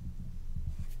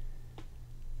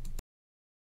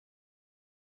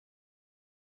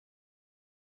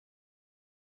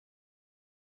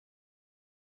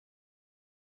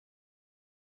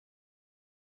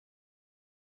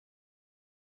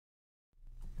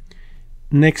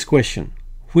 Next question.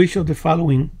 Which of the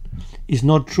following is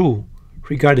not true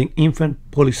regarding infant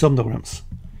polysomnograms?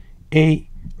 A.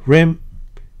 REM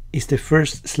is the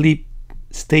first sleep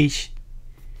stage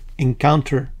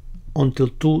encountered until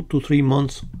 2 to 3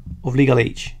 months of legal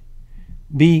age.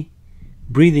 B.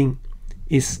 Breathing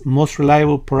is most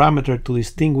reliable parameter to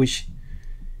distinguish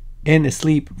N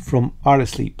sleep from R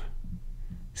sleep.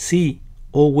 C.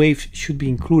 All waves should be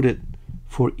included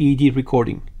for EEG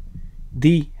recording.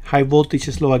 D. High voltage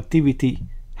slow activity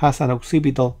has an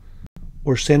occipital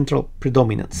or central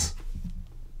predominance.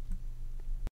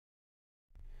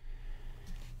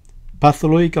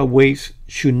 Pathological waves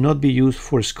should not be used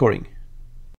for scoring.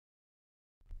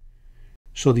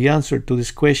 So the answer to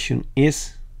this question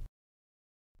is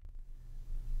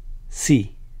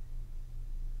C.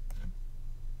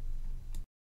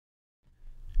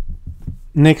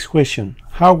 Next question.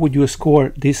 How would you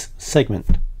score this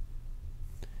segment?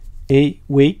 A.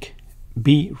 Wake.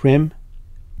 B. REM.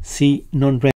 C.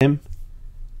 Non-REM.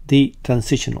 D.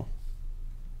 Transitional.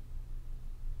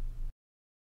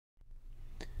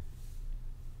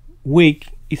 Wake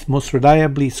is most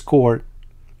reliably scored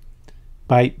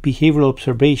by behavioral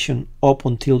observation up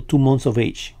until 2 months of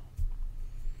age.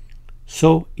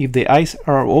 So if the eyes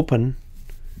are open,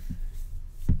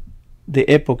 the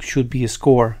epoch should be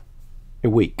scored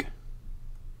awake.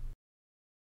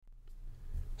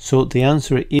 So the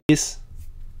answer is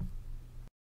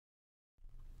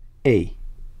A.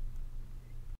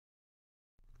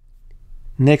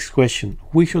 Next question.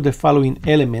 Which of the following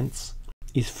elements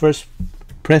is first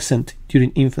present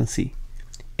during infancy?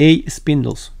 A.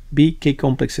 Spindles. B. K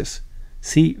complexes.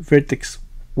 C. Vertex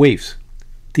waves.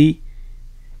 D.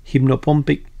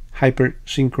 Hypnopompic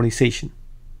hypersynchronization.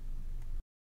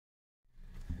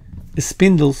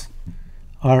 Spindles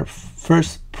are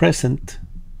first present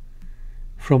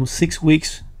from 6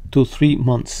 weeks to 3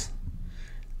 months.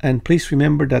 And please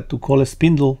remember that to call a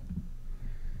spindle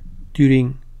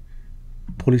during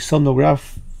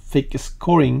polysomnographic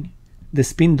scoring the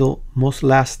spindle must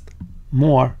last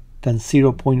more than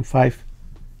 0.5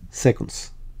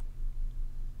 seconds.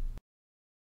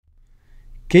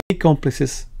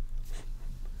 K-complexes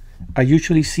are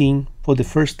usually seen for the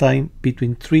first time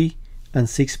between 3 and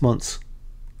 6 months.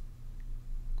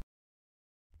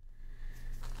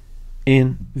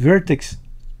 And vertex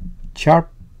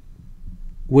sharp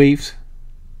waves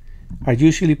are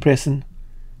usually present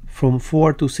from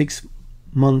 4 to 6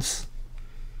 months.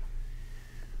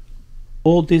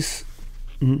 All these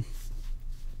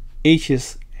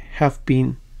ages have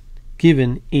been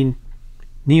given in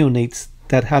neonates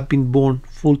that have been born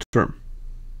full term.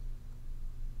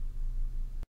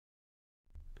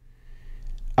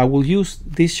 I will use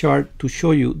this chart to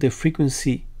show you the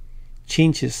frequency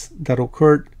changes that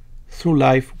occurred through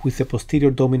life with the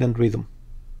posterior dominant rhythm.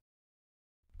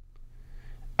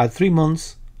 At 3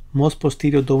 months, most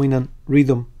posterior dominant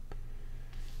rhythm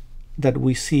that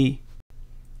we see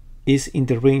is in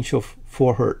the range of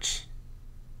 4 Hz.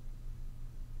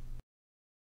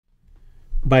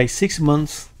 By 6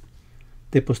 months,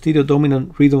 the posterior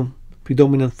dominant rhythm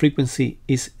predominant frequency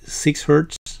is 6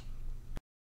 Hz.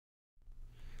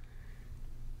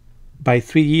 By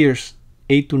 3 years,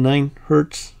 8 to 9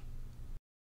 Hz.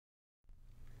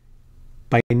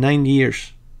 By 9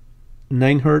 years,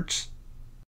 9 Hz.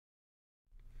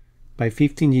 By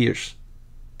 15 years,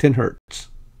 10 Hz.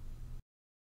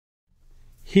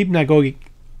 Hypnagogic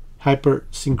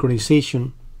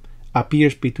hypersynchronization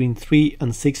appears between 3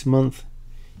 and 6 months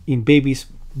in babies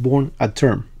born at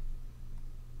term.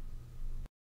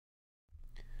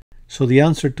 So the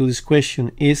answer to this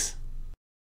question is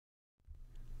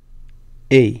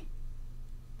A.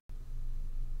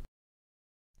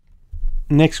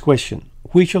 Next question.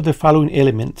 Which of the following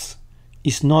elements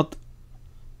is not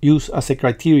used as a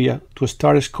criteria to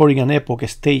start scoring an epoch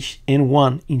stage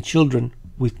N1 in children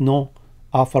with no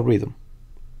alpha rhythm?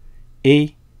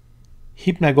 A.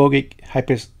 Hypnagogic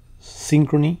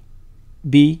hypersynchrony.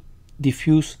 B.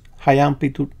 Diffuse high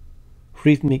amplitude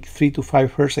rhythmic 3 to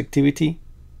 5 Hz activity.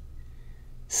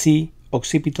 C.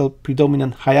 Occipital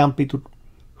predominant high amplitude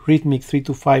rhythmic 3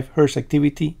 to 5 Hz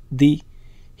activity. D.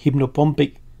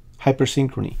 Hypnopompic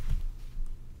hypersynchrony.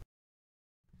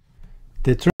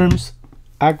 The terms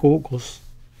agogos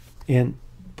and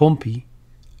pompy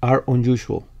are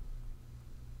unusual.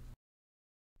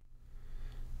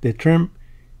 The term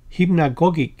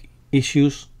hypnagogic is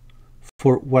used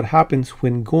for what happens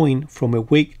when going from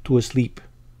awake to asleep.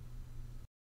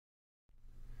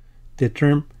 The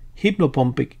term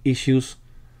hypnopompic is used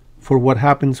for what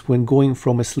happens when going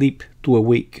from asleep to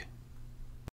awake.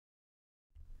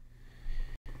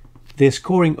 The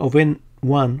scoring of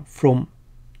N1 from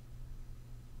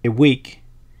awake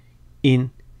in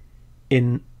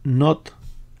a not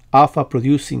alpha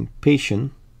producing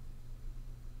patient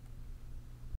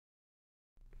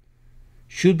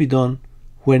should be done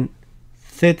when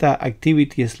theta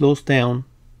activity slows down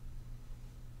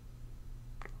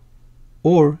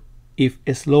or if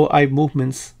slow eye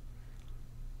movements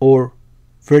or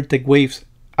vertex waves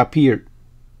appear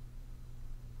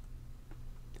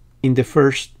in the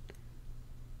first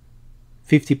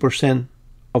 50%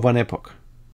 of an epoch.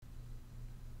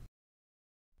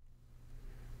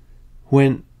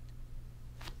 When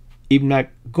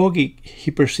hypnagogic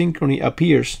hypersynchrony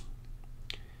appears,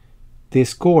 the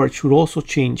score should also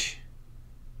change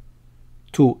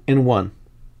to N1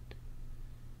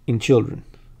 in children.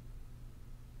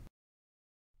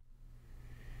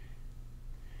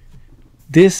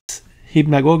 This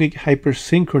hypnagogic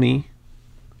hypersynchrony,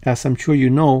 as I'm sure you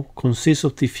know, consists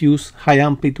of diffuse high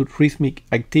amplitude rhythmic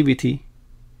activity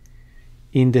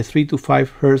in the 3 to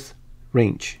 5 Hz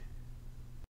range.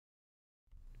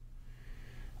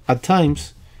 At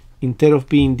times, instead of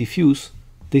being diffuse,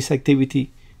 this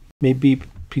activity may be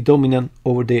predominant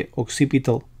over the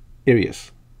occipital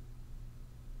areas.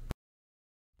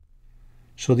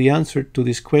 So the answer to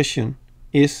this question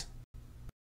is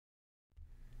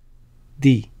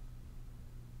D.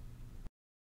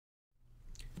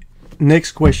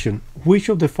 Next question. Which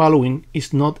of the following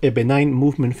is not a benign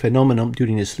movement phenomenon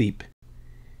during sleep?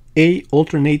 A.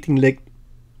 Alternating leg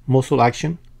muscle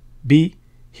action. B.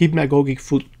 Hypnagogic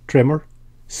foot tremor.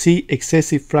 C.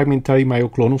 Excessive fragmentary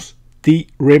myoclonus. D.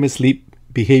 REM sleep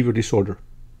behavior disorder.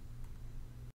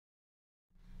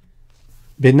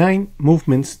 Benign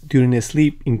movements during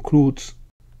sleep includes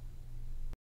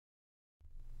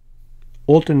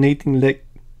alternating leg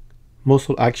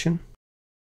muscle action,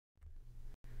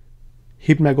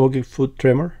 hypnagogic foot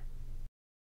tremor,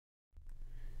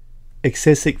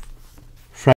 excessive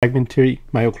fragmentary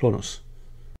myoclonus.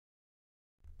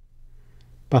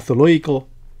 Pathological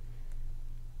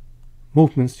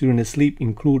Movements during sleep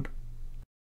include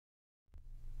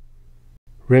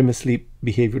REM sleep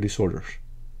behavior disorders.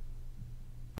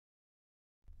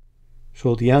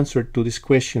 So the answer to this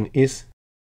question is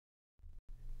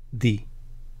D.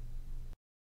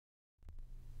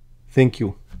 Thank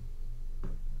you.